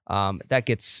there. That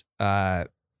gets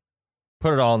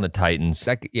Put it all in the Titans.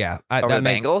 Over the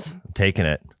Bengals? I'm taking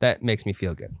it. That makes me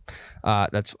feel good.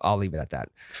 I'll leave it at that.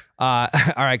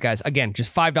 All right, guys. Again,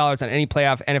 just $5 on any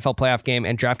NFL playoff game,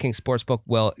 and DraftKings Sportsbook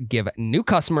will give new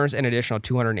customers an additional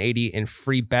 $280 in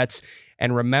free bets.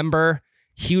 And remember,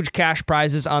 huge cash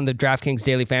prizes on the DraftKings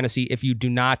Daily Fantasy if you do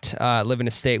not live in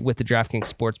a state with the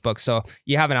DraftKings Sportsbook. So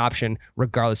you have an option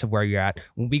regardless of where you're at.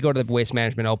 When we go to the Waste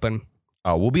Management Open,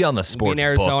 we'll be on the sports we'll be in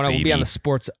Arizona. book, we'll be on the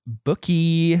sports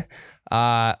bookie.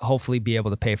 Hopefully be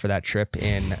able to pay for that trip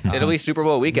in. It'll be Super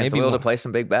Bowl weekend, so we'll be able to play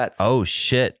some big bets. Oh,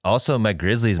 shit. Also, my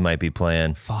Grizzlies might be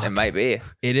playing. Fuck. It might be.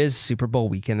 It is Super Bowl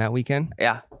weekend that weekend.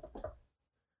 Yeah.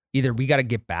 either we got to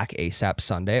get back ASAP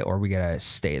Sunday or we got to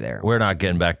stay there. We're not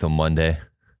getting back till Monday.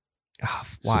 Oh,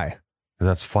 why? Because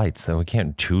that's flights. So we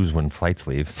can't choose when flights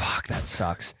leave. Fuck, that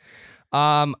sucks.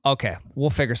 Okay, we'll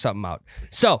figure something out.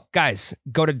 So, guys,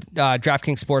 go to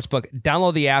DraftKings Sportsbook,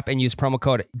 download the app, and use promo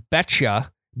code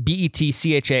BETCHA,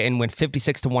 BETCHA, and win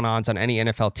 56-1 odds on any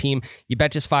NFL team. You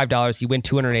bet just $5, you win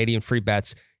 $280 in free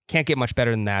bets. Can't get much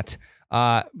better than that.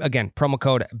 Again, promo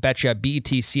code BETCHA,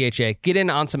 BETCHA. Get in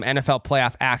on some NFL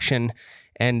playoff action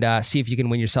and see if you can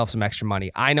win yourself some extra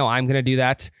money. I know I'm going to do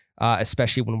that,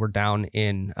 especially when we're down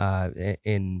in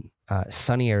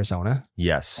sunny Arizona.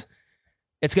 Yes.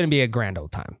 It's going to be a grand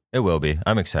old time. It will be.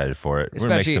 I'm excited for it. We're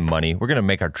going to make some money. We're going to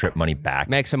make our trip money back.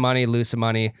 Make some money, lose some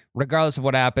money. Regardless of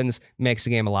what happens, makes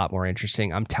the game a lot more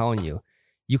interesting. I'm telling you,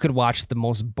 you could watch the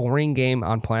most boring game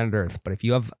on planet Earth, but if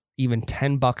you have even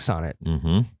 $10 on it,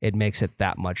 it makes it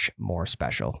that much more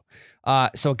special.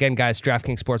 So again, guys,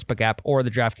 DraftKings Sportsbook app or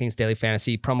the DraftKings Daily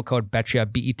Fantasy, promo code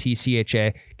BETCHA,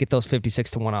 BETCHA. Get those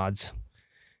 56-1 odds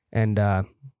and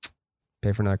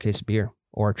pay for another case of beer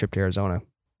or a trip to Arizona.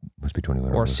 Must be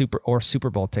 21 or Super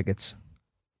Bowl tickets.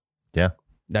 Yeah,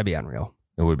 that'd be unreal.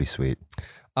 It would be sweet.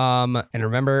 And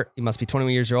remember, you must be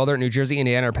 21 years or older. New Jersey,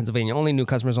 Indiana, or Pennsylvania only. New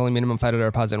customers only. Minimum $5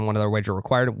 deposit and $1 wager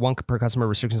required. One per customer.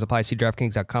 Restrictions apply. See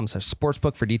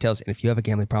DraftKings.com/sportsbook for details. And if you have a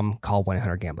gambling problem, call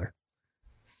 1-800-GAMBLER.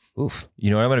 Oof.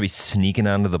 You know what? I'm going to be sneaking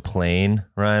onto the plane,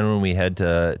 Ryan, when we head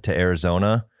to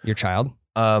Arizona. Your child?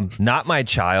 Not my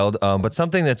child, but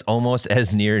something that's almost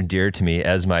as near and dear to me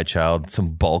as my child,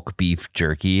 some bulk beef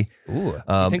jerky. Ooh.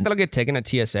 You think that'll get taken at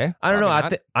TSA? I don't know.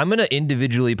 I'm going to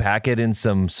individually pack it in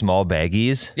some small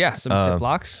baggies. Yeah, some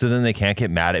Ziplocs. So then they can't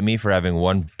get mad at me for having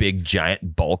one big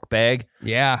giant bulk bag.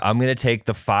 Yeah. I'm going to take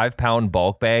the 5-pound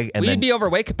bulk bag. And We'd be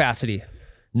overweight capacity.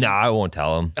 No, I won't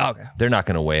tell them. Okay. They're not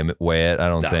going to weigh it, I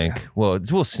don't think. Well,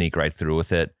 we'll sneak right through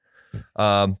with it.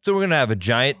 So we're going to have a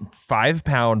giant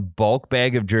 5-pound bulk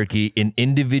bag of jerky in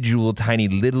individual tiny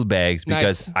little bags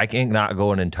because I cannot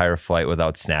go an entire flight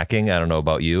without snacking. I don't know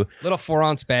about you. Little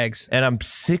 4-ounce bags. And I'm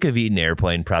sick of eating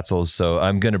airplane pretzels, so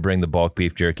I'm going to bring the bulk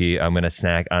beef jerky. I'm going to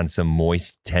snack on some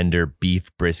moist, tender beef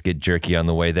brisket jerky on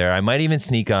the way there. I might even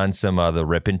sneak on some the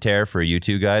Rip and Tear for you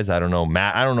two guys. I don't know,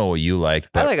 Matt, I don't know what you like.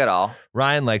 But I like it all.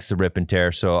 Ryan likes the Rip and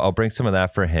Tear, so I'll bring some of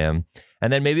that for him.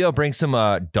 And then maybe I'll bring some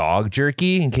dog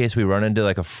jerky in case we run into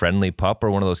like a friendly pup or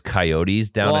one of those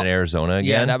coyotes down in Arizona again.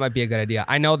 Yeah, that might be a good idea.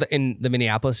 I know that in the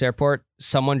Minneapolis airport,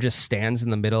 someone just stands in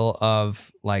the middle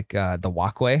of like the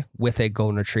walkway with a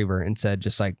golden retriever and said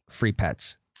just like free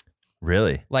pets.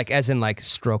 Really? Like as in like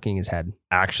stroking his head.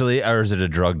 Actually, or is it a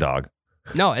drug dog?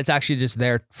 No, it's actually just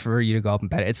there for you to go up and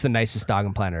pet it. It's the nicest dog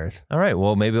on planet Earth. All right.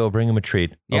 Well, maybe I'll bring him a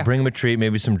treat. Yeah. I'll bring him a treat,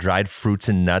 maybe some dried fruits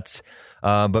and nuts.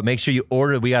 But make sure you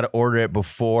order it. We got to order it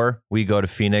before we go to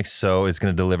Phoenix. So it's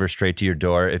going to deliver straight to your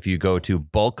door. If you go to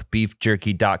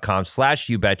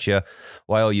bulkbeefjerky.com/youbetcha,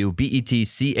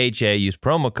 YOUBETCHA, use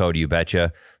promo code youbetcha.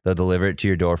 They'll deliver it to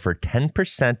your door for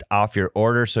 10% off your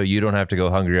order. So you don't have to go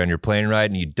hungry on your plane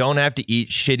ride and you don't have to eat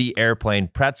shitty airplane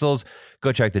pretzels.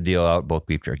 Go check the deal out,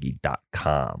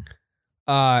 bulkbeefjerky.com.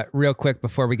 Real quick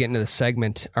before we get into the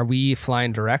segment, are we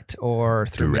flying direct or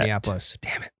through Minneapolis?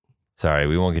 Damn it. Sorry,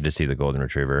 we won't get to see the golden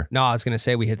retriever. No, I was going to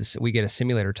say we get a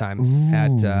simulator time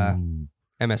at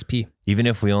MSP. Even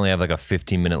if we only have like a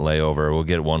 15-minute layover, we'll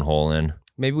get one hole in.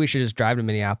 Maybe we should just drive to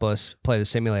Minneapolis, play the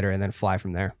simulator, and then fly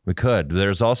from there. We could.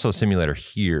 There's also a simulator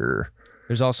here.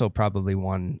 There's also probably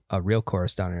a real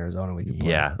course down in Arizona we could play.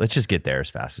 Yeah, let's just get there as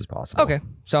fast as possible. Okay,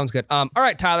 sounds good. All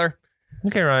right, Tyler.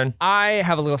 Okay, Ryan. I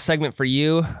have a little segment for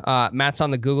you. Matt's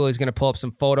on the Google. He's going to pull up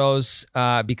some photos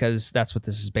because that's what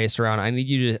this is based around. I need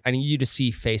you to see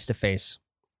face to face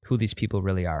who these people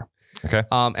really are. Okay.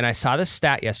 And I saw this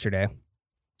stat yesterday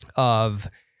of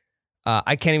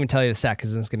I can't even tell you the stat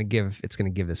because it's going to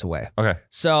give this away. Okay.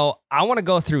 So I want to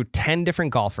go through 10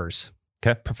 different golfers.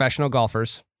 Okay. Professional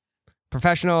golfers,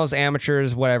 professionals,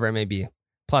 amateurs, whatever it may be,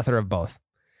 plethora of both.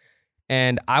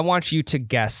 And I want you to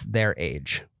guess their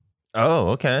age. Oh,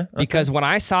 okay. Because when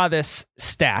I saw this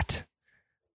stat,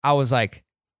 I was like,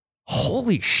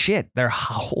 holy shit, they're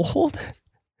how old?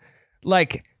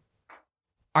 Like,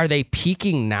 are they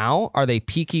peaking now? Are they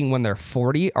peaking when they're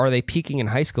 40? Are they peaking in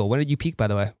high school? When did you peak, by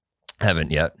the way? Haven't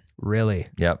yet. Really?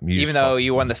 Yep. Even though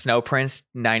you won the Snow Prince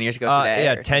 9 years ago today?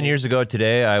 Yeah, 10 years ago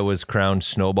today, I was crowned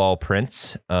Snowball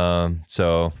Prince.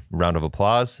 So round of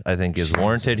applause, I think, is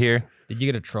warranted here. Did you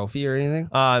get a trophy or anything?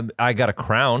 I got a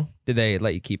crown. Did they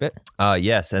let you keep it?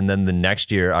 Yes. And then the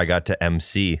next year I got to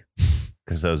MC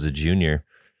because I was a junior.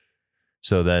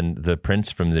 So then the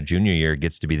Prince from the junior year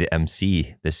gets to be the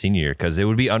MC the senior year because it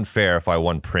would be unfair if I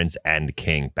won Prince and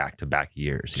King back-to-back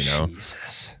years, you know?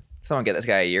 Jesus. Someone get this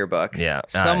guy a yearbook. Yeah.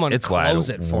 Someone it's close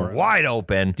it for him. Wide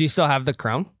open. Do you still have the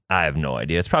crown? I have no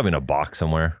idea. It's probably in a box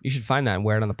somewhere. You should find that and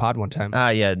wear it on the pod one time.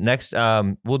 Yeah. Next,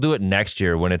 we'll do it next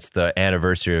year when it's the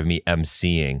anniversary of me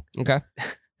emceeing. Okay.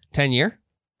 10 year?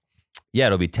 Yeah,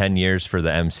 it'll be 10 years for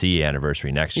the MC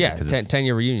anniversary next year. Yeah,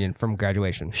 10-year reunion from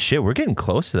graduation. Shit, we're getting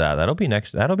close to that. That'll be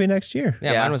next year.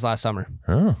 Yeah, mine was last summer.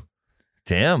 Oh.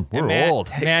 Damn, we're old.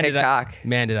 Man, TikTok.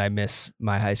 Did I miss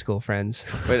my high school friends?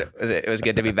 It was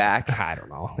good to be back. I don't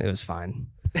know. It was fine.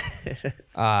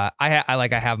 I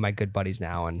have my good buddies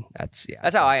now, and that's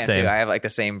how I am Same. too. I have like the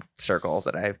same circle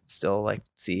that I still like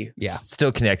see. Yeah.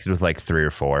 Still connected with like 3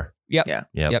 or 4. Yep. Yeah.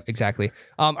 Yep, exactly.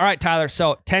 All right, Tyler.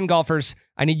 So 10 golfers.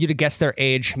 I need you to guess their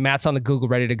age. Matt's on the Google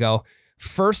ready to go.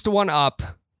 First one up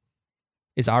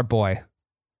is our boy,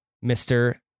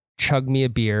 Mr. Chug Me a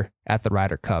Beer at the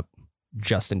Ryder Cup,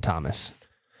 Justin Thomas.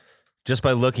 Just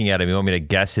by looking at him, you want me to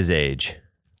guess his age?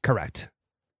 Correct.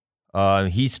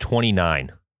 He's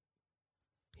 29.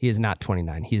 He is not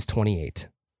 29. He is 28.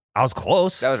 I was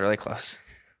close. That was really close.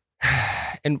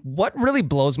 And what really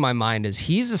blows my mind is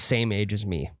he's the same age as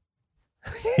me.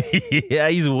 Yeah,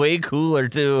 he's way cooler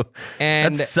too.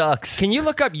 And that sucks. Can you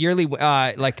look up yearly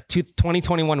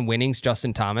 2021 winnings,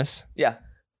 Justin Thomas? Yeah.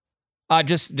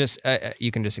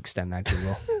 You can just extend that,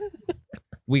 Google.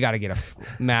 We got to get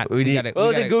Matt.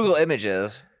 It's in Google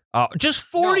Images.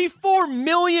 Just $44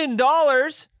 million.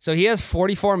 So he has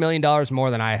 $44 million more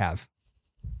than I have.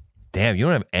 Damn, you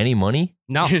don't have any money?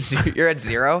 No. You're at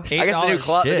zero? I guess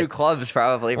the new club's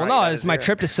probably Well, right. no, it's my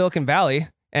trip to Silicon Valley,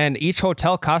 and each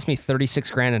hotel cost me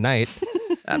 $36,000 a night.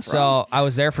 That's so rough. I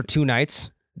was there for 2 nights.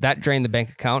 That drained the bank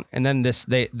account, and then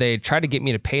they tried to get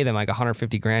me to pay them like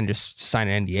 $150,000 just to sign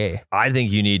an NDA. I think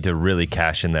you need to really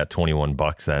cash in that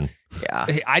 $21 then.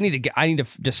 Yeah. I need to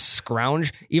just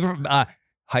scrounge even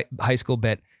high school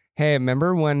bit. Hey,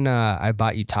 remember when I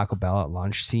bought you Taco Bell at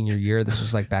lunch senior year? This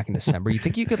was like back in December. You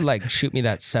think you could like shoot me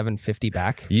that $750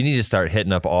 back? You need to start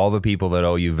hitting up all the people that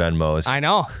owe you Venmos. I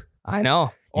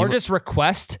know. Or just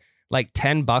request like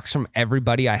 $10 from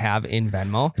everybody I have in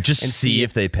Venmo. Just and see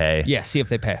if they pay. Yeah, see if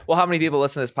they pay. Well, how many people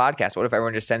listen to this podcast? What if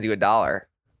everyone just sends you $1?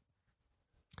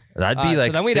 That'd be so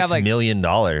like then we'd have, $6 like- million. Then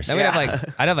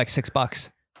I'd have like $6.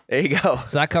 There you go.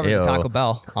 So that covers Ew. the Taco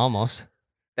Bell almost.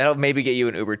 That'll maybe get you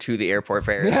an Uber to the airport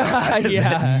fare.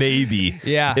 Yeah. Maybe.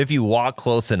 Yeah. If you walk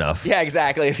close enough. Yeah,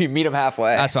 exactly. If you meet them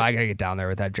halfway. That's why I gotta get down there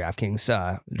with that DraftKings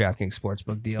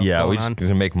Sportsbook deal. Yeah, we going just on.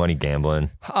 gonna make money gambling.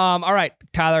 All right,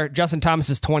 Tyler. Justin Thomas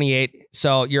is 28,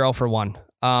 so you're 0 for 1.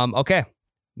 Okay.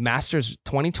 Masters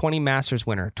 2020 Masters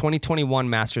winner, 2021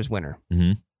 Masters winner.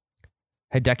 Mhm.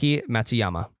 Hideki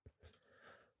Matsuyama.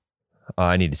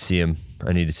 I need to see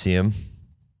him.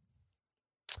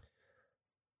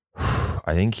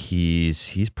 I think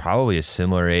he's probably a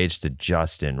similar age to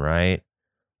Justin, right?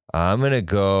 I'm gonna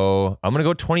go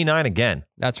 29 again.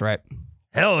 That's right.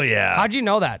 Hell yeah! How'd you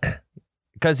know that?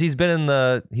 Because he's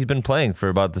been playing for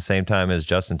about the same time as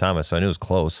Justin Thomas, so I knew it was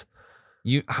close.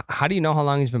 How do you know how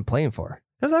long he's been playing for?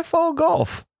 Because I follow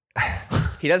golf.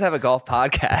 He does have a golf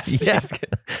podcast.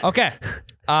 Yeah. Okay.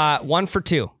 1 for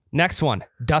 2. Next one,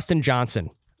 Dustin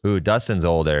Johnson. Ooh, Dustin's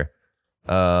older.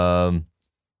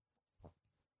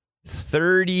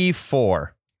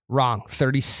 34. Wrong.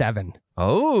 37.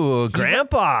 Oh,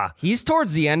 Grandpa. He's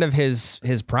towards the end of his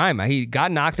prime. He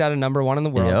got knocked out of number 1 in the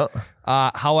world.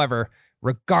 Yep. However,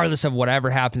 regardless of whatever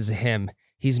happens to him,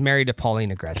 he's married to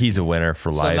Paulina Gretzky. He's a winner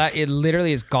for So life. that it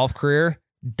literally his golf career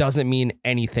doesn't mean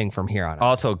anything from here on out.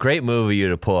 Also, great move of you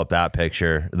to pull up that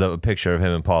picture, the picture of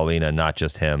him and Paulina, not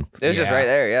just him. It was just Yeah. right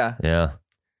there, yeah. Yeah.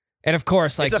 And of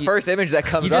course, like It's the first image that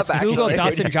you comes up, just Google actually.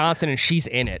 Dustin Johnson and she's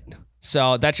in it.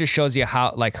 So that just shows you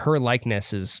how like her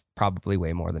likeness is probably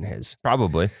way more than his.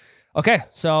 Probably. Okay,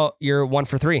 so you're 1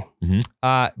 for 3.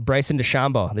 Mhm. Bryson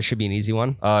DeChambeau. This should be an easy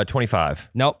one. 25.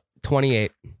 Nope,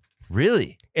 28.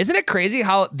 Really? Isn't it crazy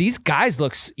how these guys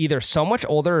look either so much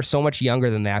older or so much younger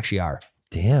than they actually are?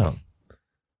 Damn.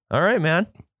 All right, man.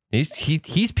 He's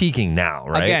peaking now,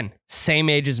 right? Again, same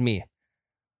age as me.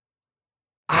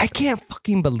 I can't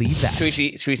fucking believe that.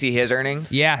 Should we see his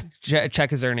earnings? Yeah,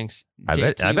 check his earnings. I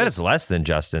bet JT it's less than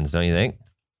Justin's, don't you think?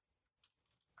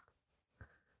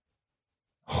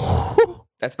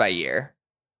 That's by year.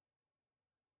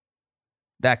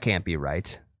 That can't be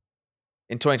right.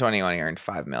 In 2021, he earned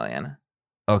 $5 million.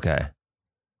 Okay.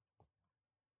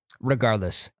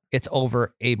 Regardless, it's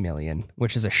over $8 million,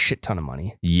 which is a shit ton of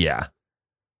money. Yeah.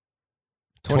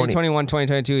 2021,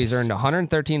 2022, he's earned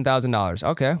 $113,000.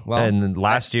 Okay, well, And then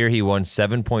last year he won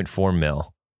 7.4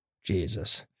 mil.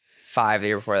 Jesus, 5 the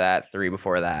year before that, 3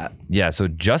 before that. Yeah, so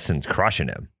Justin's crushing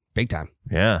him. big time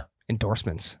Yeah.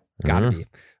 endorsements. Gotta be.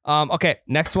 Okay,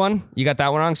 next one. You got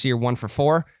that one wrong, so you're 1 for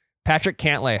 4. Patrick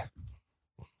Cantlay,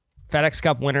 FedEx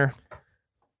Cup winner.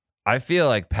 I feel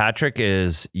like Patrick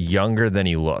is younger than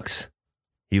he looks.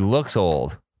 He looks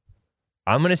old.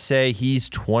 I'm going to say he's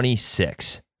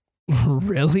 26.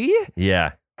 Really?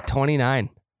 Yeah. 29.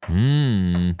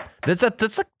 That's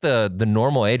like the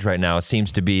normal age right now. It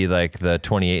seems to be like the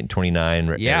 28 and 29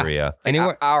 area.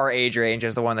 Like our age range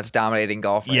is the one that's dominating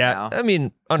golf right now. I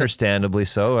mean, understandably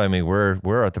so. I mean,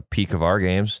 we're at the peak of our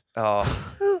games. Oh,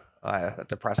 that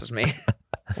depresses me.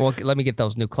 Well, let me get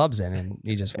those new clubs in, and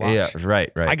you just watch. Yeah,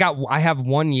 right. I have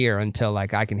 1 year until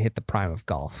like I can hit the prime of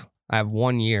golf. I have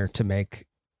 1 year to make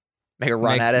a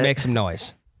run at it. Make some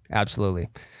noise. Absolutely.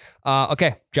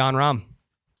 Okay, John Rahm.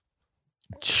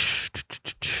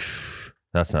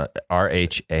 That's not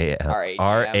RHAM.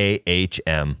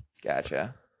 RAHM.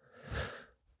 Gotcha.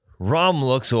 Rahm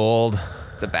looks old.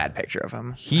 It's a bad picture of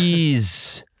him.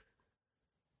 He's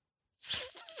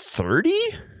 30?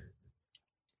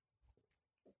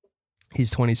 He's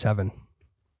 27.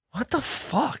 What the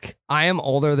fuck? I am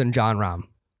older than John Rahm.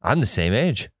 I'm the same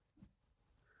age.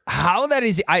 How that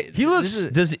is? He looks.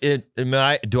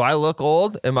 Do I look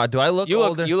old? Do I look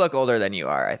older? You look older than you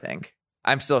are. I think.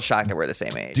 I'm still shocked that we're the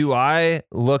same age. Do I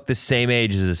look the same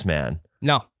age as this man?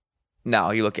 No,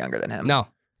 you look younger than him. No,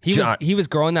 he was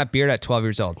growing that beard at 12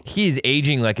 years old. He's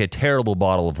aging like a terrible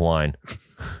bottle of wine.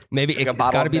 Maybe Like it's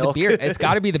got to be the beard. It's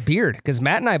got to be the beard because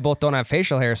Matt and I both don't have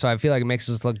facial hair, so I feel like it makes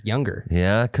us look younger.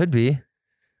 Yeah, it could be.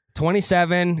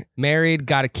 27, married,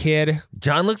 got a kid.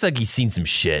 John looks like he's seen some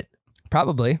shit.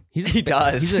 Probably. He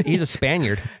does. He's a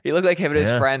Spaniard. He looked like him and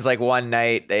his friends. Like one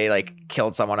night, they like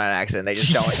killed someone on accident. They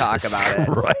just don't talk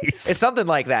about it. It's something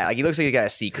like that. Like he looks like he got a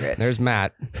secret. There's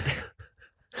Matt.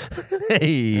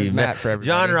 Hey, There's Matt for everybody.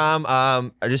 John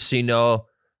Rahm. Just so you know,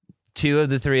 2 of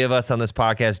the 3 of us on this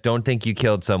podcast don't think you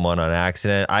killed someone on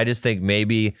accident. I just think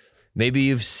maybe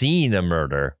you've seen a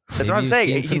murder. That's what I'm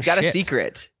saying. He's got a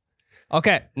secret.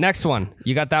 Okay, next one.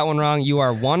 You got that one wrong. You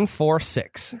are 1 for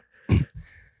 6.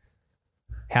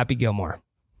 Happy Gilmore.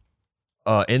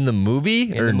 In the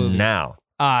movie or now?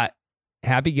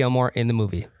 Happy Gilmore in the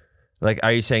movie. Like,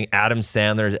 are you saying Adam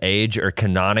Sandler's age or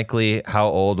canonically how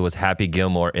old was Happy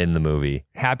Gilmore in the movie?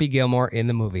 Happy Gilmore in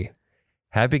the movie.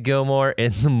 Happy Gilmore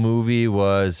in the movie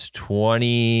was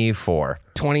 24.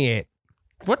 28.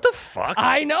 What the fuck?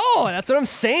 I know. That's what I'm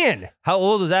saying. How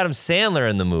old was Adam Sandler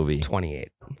in the movie?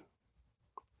 28.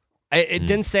 It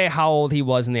didn't say how old he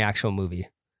was in the actual movie.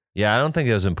 Yeah, I don't think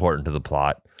it was important to the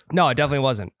plot. No, it definitely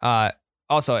wasn't.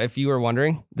 Also, if you were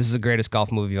wondering, this is the greatest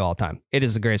golf movie of all time. It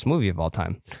is the greatest movie of all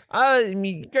time. I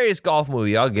mean, greatest golf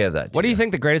movie, I'll give that to What do you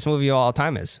think the greatest movie of all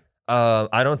time is?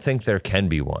 I don't think there can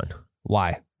be one.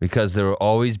 Why? Because there will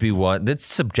always be one. That's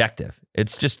subjective.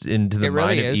 It's just into the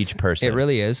mind of each person. It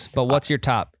really is. But what's your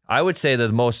top? I would say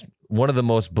that one of the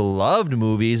most beloved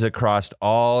movies across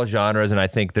all genres, and I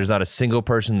think there's not a single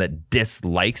person that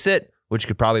dislikes it, which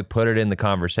could probably put it in the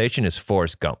conversation, is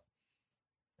Forrest Gump.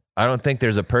 I don't think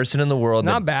there's a person in the world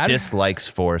that dislikes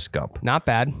Forrest Gump. Not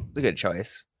bad. It's a good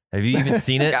choice. Have you even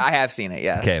seen it? I have seen it,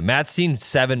 yes. Okay, Matt's seen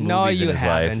 7 movies in his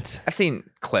life. I've seen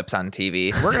clips on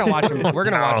TV. We're gonna watch. We're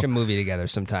gonna watch a movie together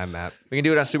sometime, Matt. We can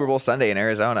do it on Super Bowl Sunday in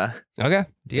Arizona. Okay,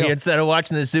 deal. Instead of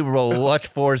watching the Super Bowl, we'll watch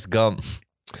Forrest Gump.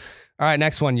 All right,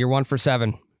 next one. You're 1 for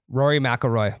 7. Rory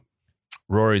McIlroy.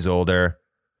 Rory's older.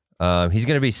 He's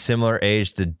going to be similar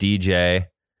age to DJ.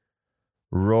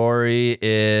 Rory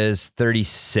is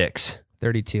 36.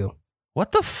 32.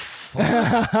 What the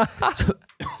fuck?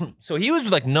 so he was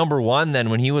like number 1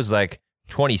 then when he was like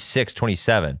 26,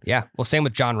 27. Yeah. Well, same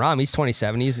with John Rahm. He's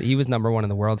 27. He was number 1 in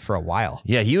the world for a while.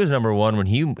 Yeah, he was number 1 when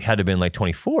he had to have been like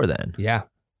 24 then. Yeah.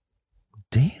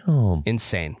 Damn.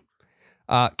 Insane.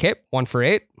 Okay, 1 for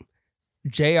 8.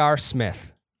 J.R.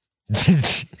 Smith.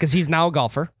 Because he's now a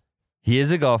golfer. He is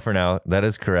a golfer now. That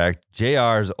is correct.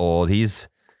 JR's old.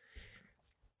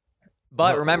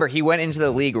 But remember, he went into the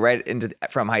league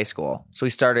from high school. So he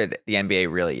started the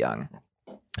NBA really young.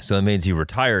 So that means he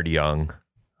retired young.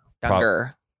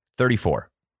 Younger. 34.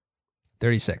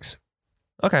 36.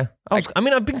 Okay.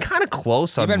 I've been kind of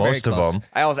close on most of them.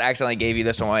 I almost accidentally gave you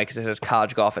this one away because it says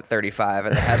college golf at 35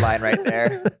 and the headline right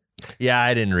there. Yeah,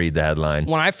 I didn't read the headline.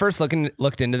 When I first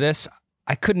looked into this,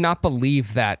 I could not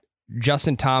believe that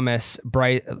Justin Thomas,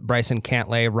 Bryson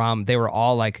Cantlay, Rahm, they were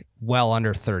all like well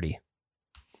under 30.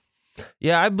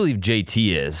 Yeah, I believe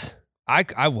JT is.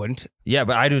 I wouldn't. Yeah,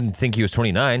 but I didn't think he was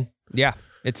 29. Yeah,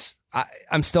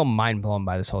 I'm still mind blown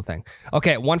by this whole thing.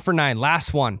 Okay, 1 for 9.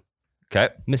 Last one.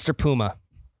 Okay. Mr. Puma,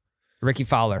 Ricky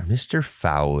Fowler. Mr.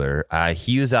 Fowler,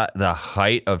 he was at the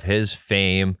height of his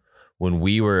fame when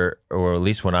we were, or at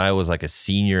least when I was like a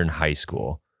senior in high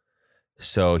school.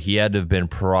 So he had to have been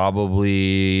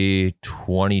probably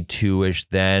 22-ish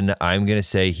then. I'm going to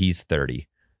say he's 30.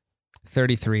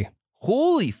 33.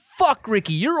 Holy fuck,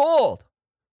 Ricky, you're old.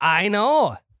 I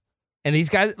know. And these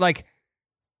guys, like,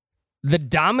 the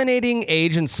dominating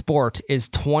age in sport is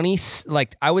 20,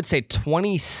 like, I would say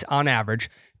 20 on average,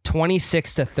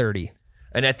 26 to 30.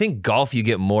 And I think golf, you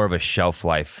get more of a shelf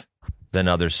life than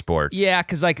other sports. Yeah,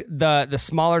 because, like, the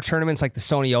smaller tournaments, like the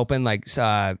Sony Open, like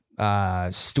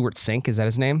Stuart Sink, is that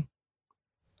his name?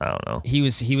 I don't know. He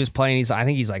was playing, I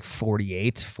think he's like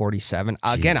 48, 47.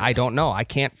 Again, I don't know. I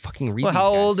can't fucking read Well, these how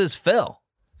guys. old is Phil?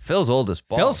 Phil's old as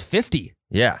balls. Phil's 50.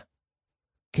 Yeah.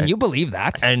 Can you believe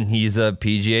that? And he's a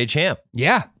PGA champ.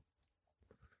 Yeah.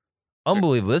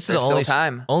 Unbelievable. This is There's the still only,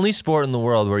 time. only sport in the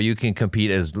world where you can compete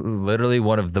as literally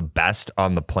one of the best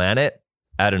on the planet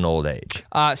at an old age.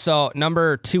 So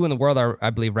number 2 in the world, I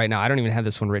believe right now, I don't even have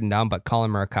this one written down, but Colin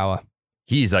Morikawa,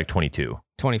 He's like 22.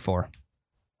 24.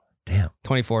 Damn.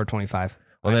 24 or 25.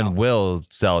 Well, then Will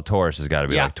Zalatoris has got to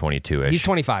be Yeah. like 22-ish. He's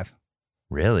 25.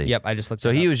 Really? Yep, I just looked So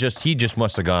it up. he just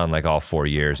must have gone like all 4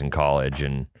 years in college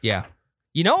and Yeah.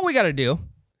 You know what we got to do?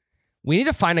 We need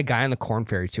to find a guy on the Corn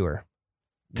Ferry Tour.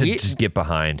 to just get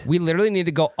behind. We literally need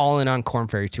to go all in on Corn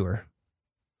Ferry Tour.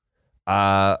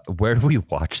 Where do we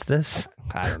watch this?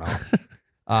 I don't know.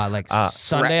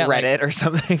 Sunday at, like, Reddit or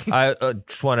something. I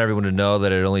just want everyone to know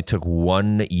that it only took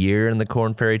 1 year in the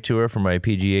Corn Ferry Tour for my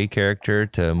PGA character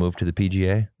to move to the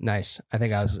PGA. Nice. I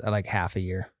think I was at like half a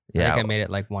year. I Yeah. think I made it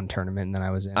like one tournament and then I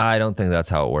was in. I don't think that's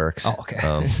how it works. Oh, okay.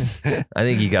 I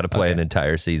think you got to play Okay. an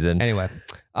entire season. Anyway.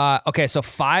 Okay, so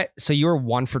you were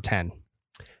 1 for 10.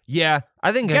 Yeah,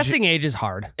 I think Guessing age is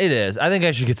hard. it is. I think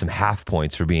I should get some half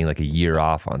points for being like a year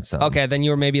off on something. Okay, then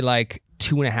you were maybe like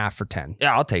 2.5 for 10.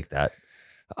 Yeah, I'll take that.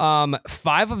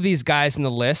 5 of these guys in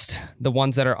the list, the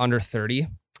ones that are under 30,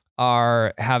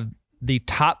 have the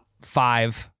top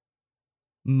 5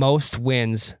 most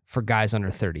wins for guys under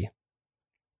 30.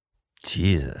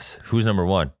 Jesus. Who's number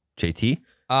 1? JT?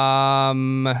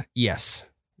 Yes.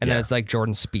 And then Yeah. it's like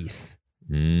Jordan Spieth.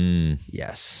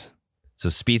 Yes. So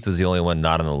Spieth was the only one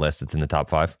not on the list that's in the top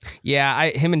 5? Yeah,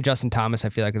 him and Justin Thomas, I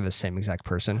feel like are the same exact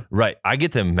person. Right. I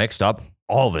get them mixed up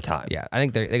all the time. Yeah, I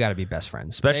think they got to be best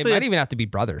friends. Especially they might at- even have to be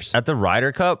brothers. At the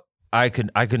Ryder Cup, I could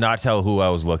not tell who I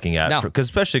was looking at. No.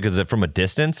 Especially because from a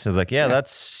distance, I was like, yeah,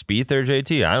 that's Spieth or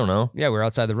JT. I don't know. Yeah, we were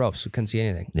outside the ropes. We couldn't see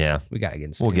anything. Yeah. We got to get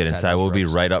inside. We'll get inside. those We'll be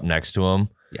ropes. right up next to them.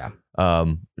 Yeah.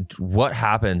 What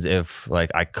happens if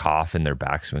like I cough in their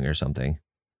backswing or something?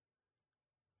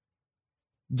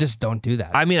 Just don't do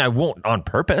that. I mean, I won't on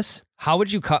purpose. How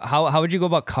would you how would you go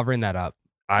about covering that up?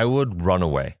 I would run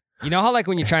away. You know how like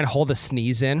when you try and hold a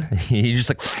sneeze in, You just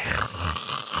like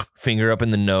finger up in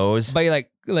the nose. but you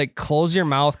like close your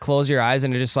mouth, close your eyes,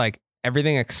 and it just like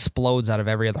everything explodes out of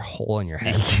every other hole in your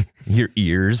head. Your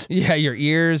ears. Yeah, your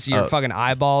ears, your fucking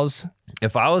eyeballs.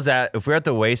 If we were at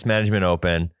the Waste Management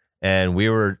Open and we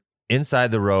were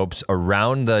inside the ropes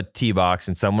around the tee box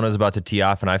and someone was about to tee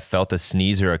off and I felt a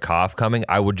sneeze or a cough coming,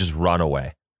 I would just run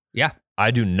away. Yeah.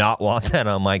 I do not want that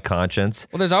on my conscience.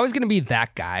 Well, there's always going to be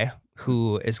that guy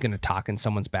who is going to talk in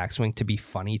someone's backswing to be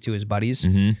funny to his buddies.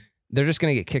 Mm-hmm. They're just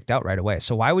going to get kicked out right away.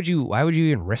 So why would you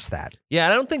even risk that? Yeah,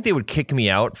 I don't think they would kick me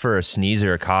out for a sneeze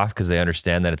or a cough because they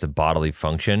understand that it's a bodily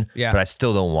function. Yeah. But I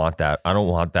still don't want that. I don't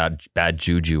want that bad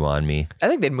juju on me. I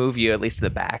think they'd move you at least to the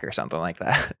back or something like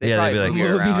that. They'd Yeah, they'd probably be like, move you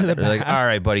 "Move you to around. the They're like, all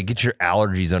right, buddy, get your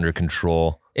allergies under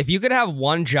control. If you could have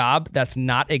one job that's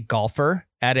not a golfer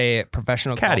at a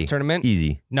professional Caddy. golf tournament,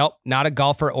 Easy. nope, not a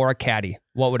golfer or a caddy,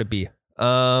 what would it be?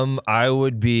 I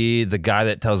would be the guy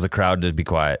that tells the crowd to be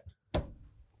quiet.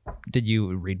 Did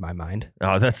you read my mind?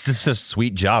 Oh, that's just a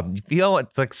sweet job. You feel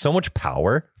it's like so much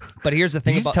power. But here's the You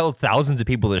thing just about tell thousands of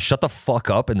people to shut the fuck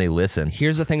up and they listen.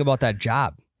 here's the thing about that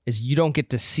job is you don't get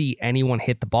to see anyone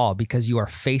hit the ball because you are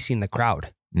facing the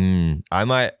crowd. I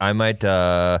might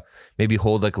maybe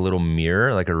hold like a little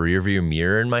mirror, like a rear view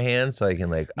mirror in my hand so I can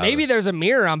like Maybe there's a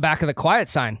mirror on back of the quiet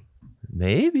sign.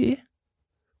 maybe.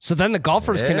 So then the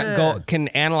golfers Yeah. can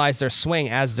analyze their swing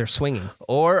as they're swinging.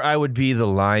 Or I would be the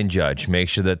line judge, make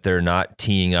sure that they're not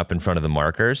teeing up in front of the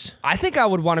markers. I think I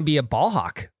would want to be a ball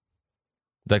hawk.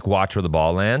 Like watch where the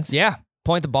ball lands. Yeah,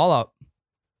 point the ball out.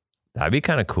 That'd be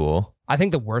kind of cool. I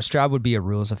think the worst job would be a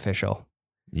rules official.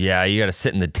 Yeah, you got to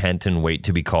sit in the tent and wait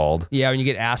to be called. Yeah, when you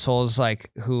get assholes like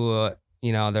who,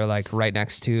 they're like right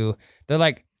next to, they're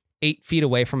like 8 feet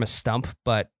away from a stump,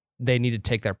 but they need to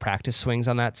take their practice swings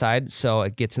on that side. So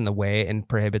it gets in the way and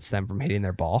prohibits them from hitting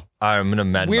their ball. I'm going to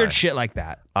amend Weird mine. shit like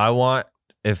that. I want,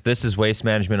 if this is Waste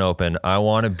Management Open, I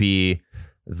want to be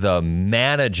the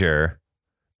manager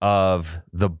of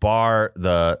the bar,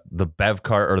 the bev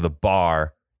cart or the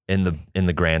bar in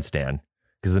the grandstand.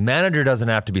 Because the manager doesn't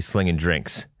have to be slinging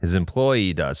drinks. His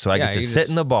employee does. So I get to sit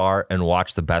in the bar and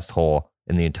watch the best hole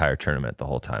in the entire tournament the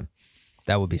whole time.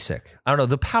 That would be sick. I don't know.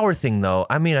 The power thing, though,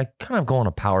 I mean, I kind of go on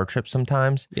a power trip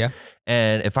sometimes. Yeah.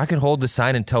 And if I could hold the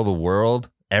sign and tell the world,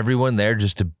 everyone there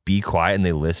just to be quiet and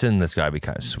they listen, this guy would be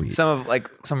kind of sweet. Some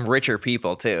richer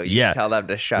people, too. You can tell them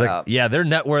to shut up. Yeah, their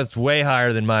net worth's way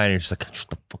higher than mine. And you're just like, shut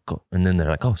the fuck up. And then they're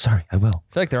like, oh, sorry, I will.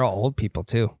 I feel like they're all old people,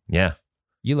 too. Yeah.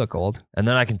 You look old. And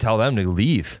then I can tell them to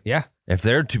leave. Yeah. If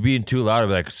they're being too loud, I'll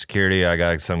be like, security, I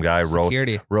got some guy, row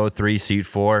 3, seat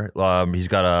 4. He's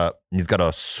got a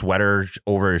sweater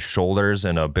over his shoulders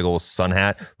and a big old sun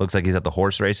hat. Looks like he's at the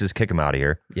horse races. Kick him out of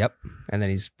here. Yep. And then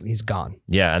he's gone.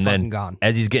 Yeah, and then gone.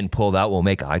 As he's getting pulled out, we'll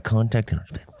make eye contact and I'll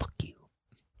just be like, fuck you.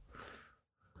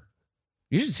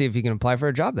 You should see if you can apply for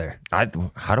a job there. How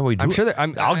do we do I'm it? sure that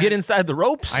I'll get inside the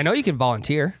ropes. I know you can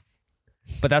volunteer,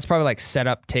 but that's probably like set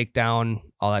up, take down,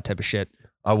 all that type of shit.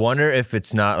 I wonder if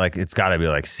it's not like, it's got to be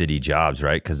like city jobs,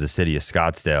 right? Because the city of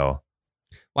Scottsdale.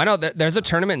 Well, I know there's a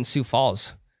tournament in Sioux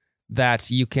Falls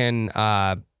that you can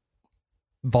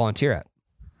volunteer at.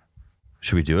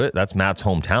 Should we do it? That's Matt's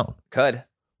hometown. Could.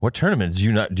 What tournament? Do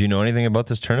you know anything about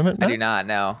this tournament, Matt? I do not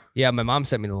know. Yeah, my mom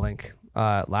sent me the link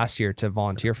last year to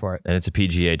volunteer for it. And it's a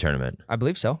PGA tournament. I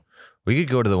believe so. We could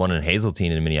go to the one in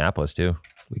Hazeltine in Minneapolis too.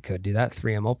 We could do that.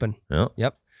 3M Open. Yeah.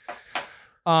 Yep.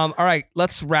 All right,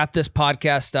 let's wrap this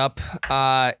podcast up.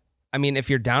 I mean, if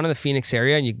you're down in the Phoenix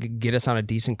area and you could get us on a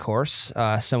decent course,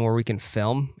 somewhere we can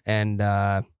film and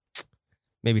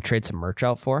maybe trade some merch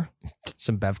out for,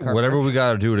 some Bev card. Whatever merch. we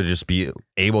got to do to just be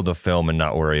able to film and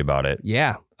not worry about it.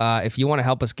 Yeah. If you want to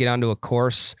help us get onto a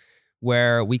course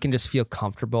where we can just feel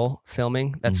comfortable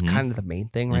filming, that's kind of the main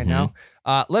thing right now.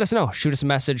 Let us know. Shoot us a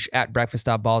message at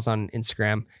breakfast.balls on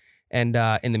Instagram. And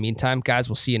in the meantime, guys,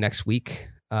 we'll see you next week.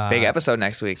 Big episode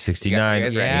next week. 69,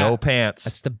 Yeah. no pants.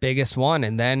 That's the biggest one.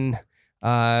 And then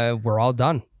we're all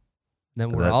done.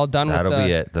 Then we're all done. That'll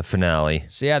be it. The finale.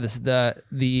 So yeah, this is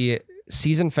the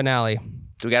season finale.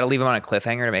 Do we got to leave him on a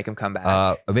cliffhanger to make him come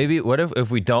back? Maybe what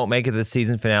if we don't make it the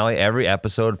season finale? Every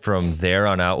episode from there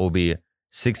on out will be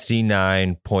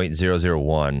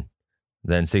 69.001,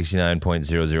 then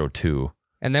 69.002.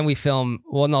 And then we film,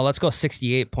 well, no, let's go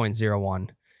 68.01.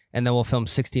 And then we'll film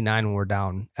 69 when we're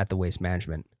down at the Waste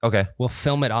Management. Okay. We'll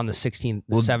film it on the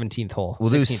 17th hole. We'll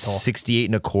do 16th hole. 68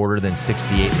 and a quarter, then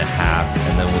 68 and a half,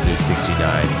 and then we'll do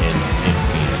 69 in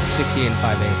Phoenix. 68 and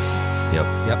 5/8. Yep.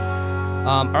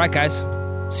 All right, guys.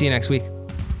 See you next week.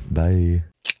 Bye.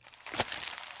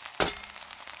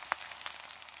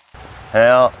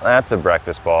 Hell, that's a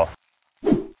breakfast ball.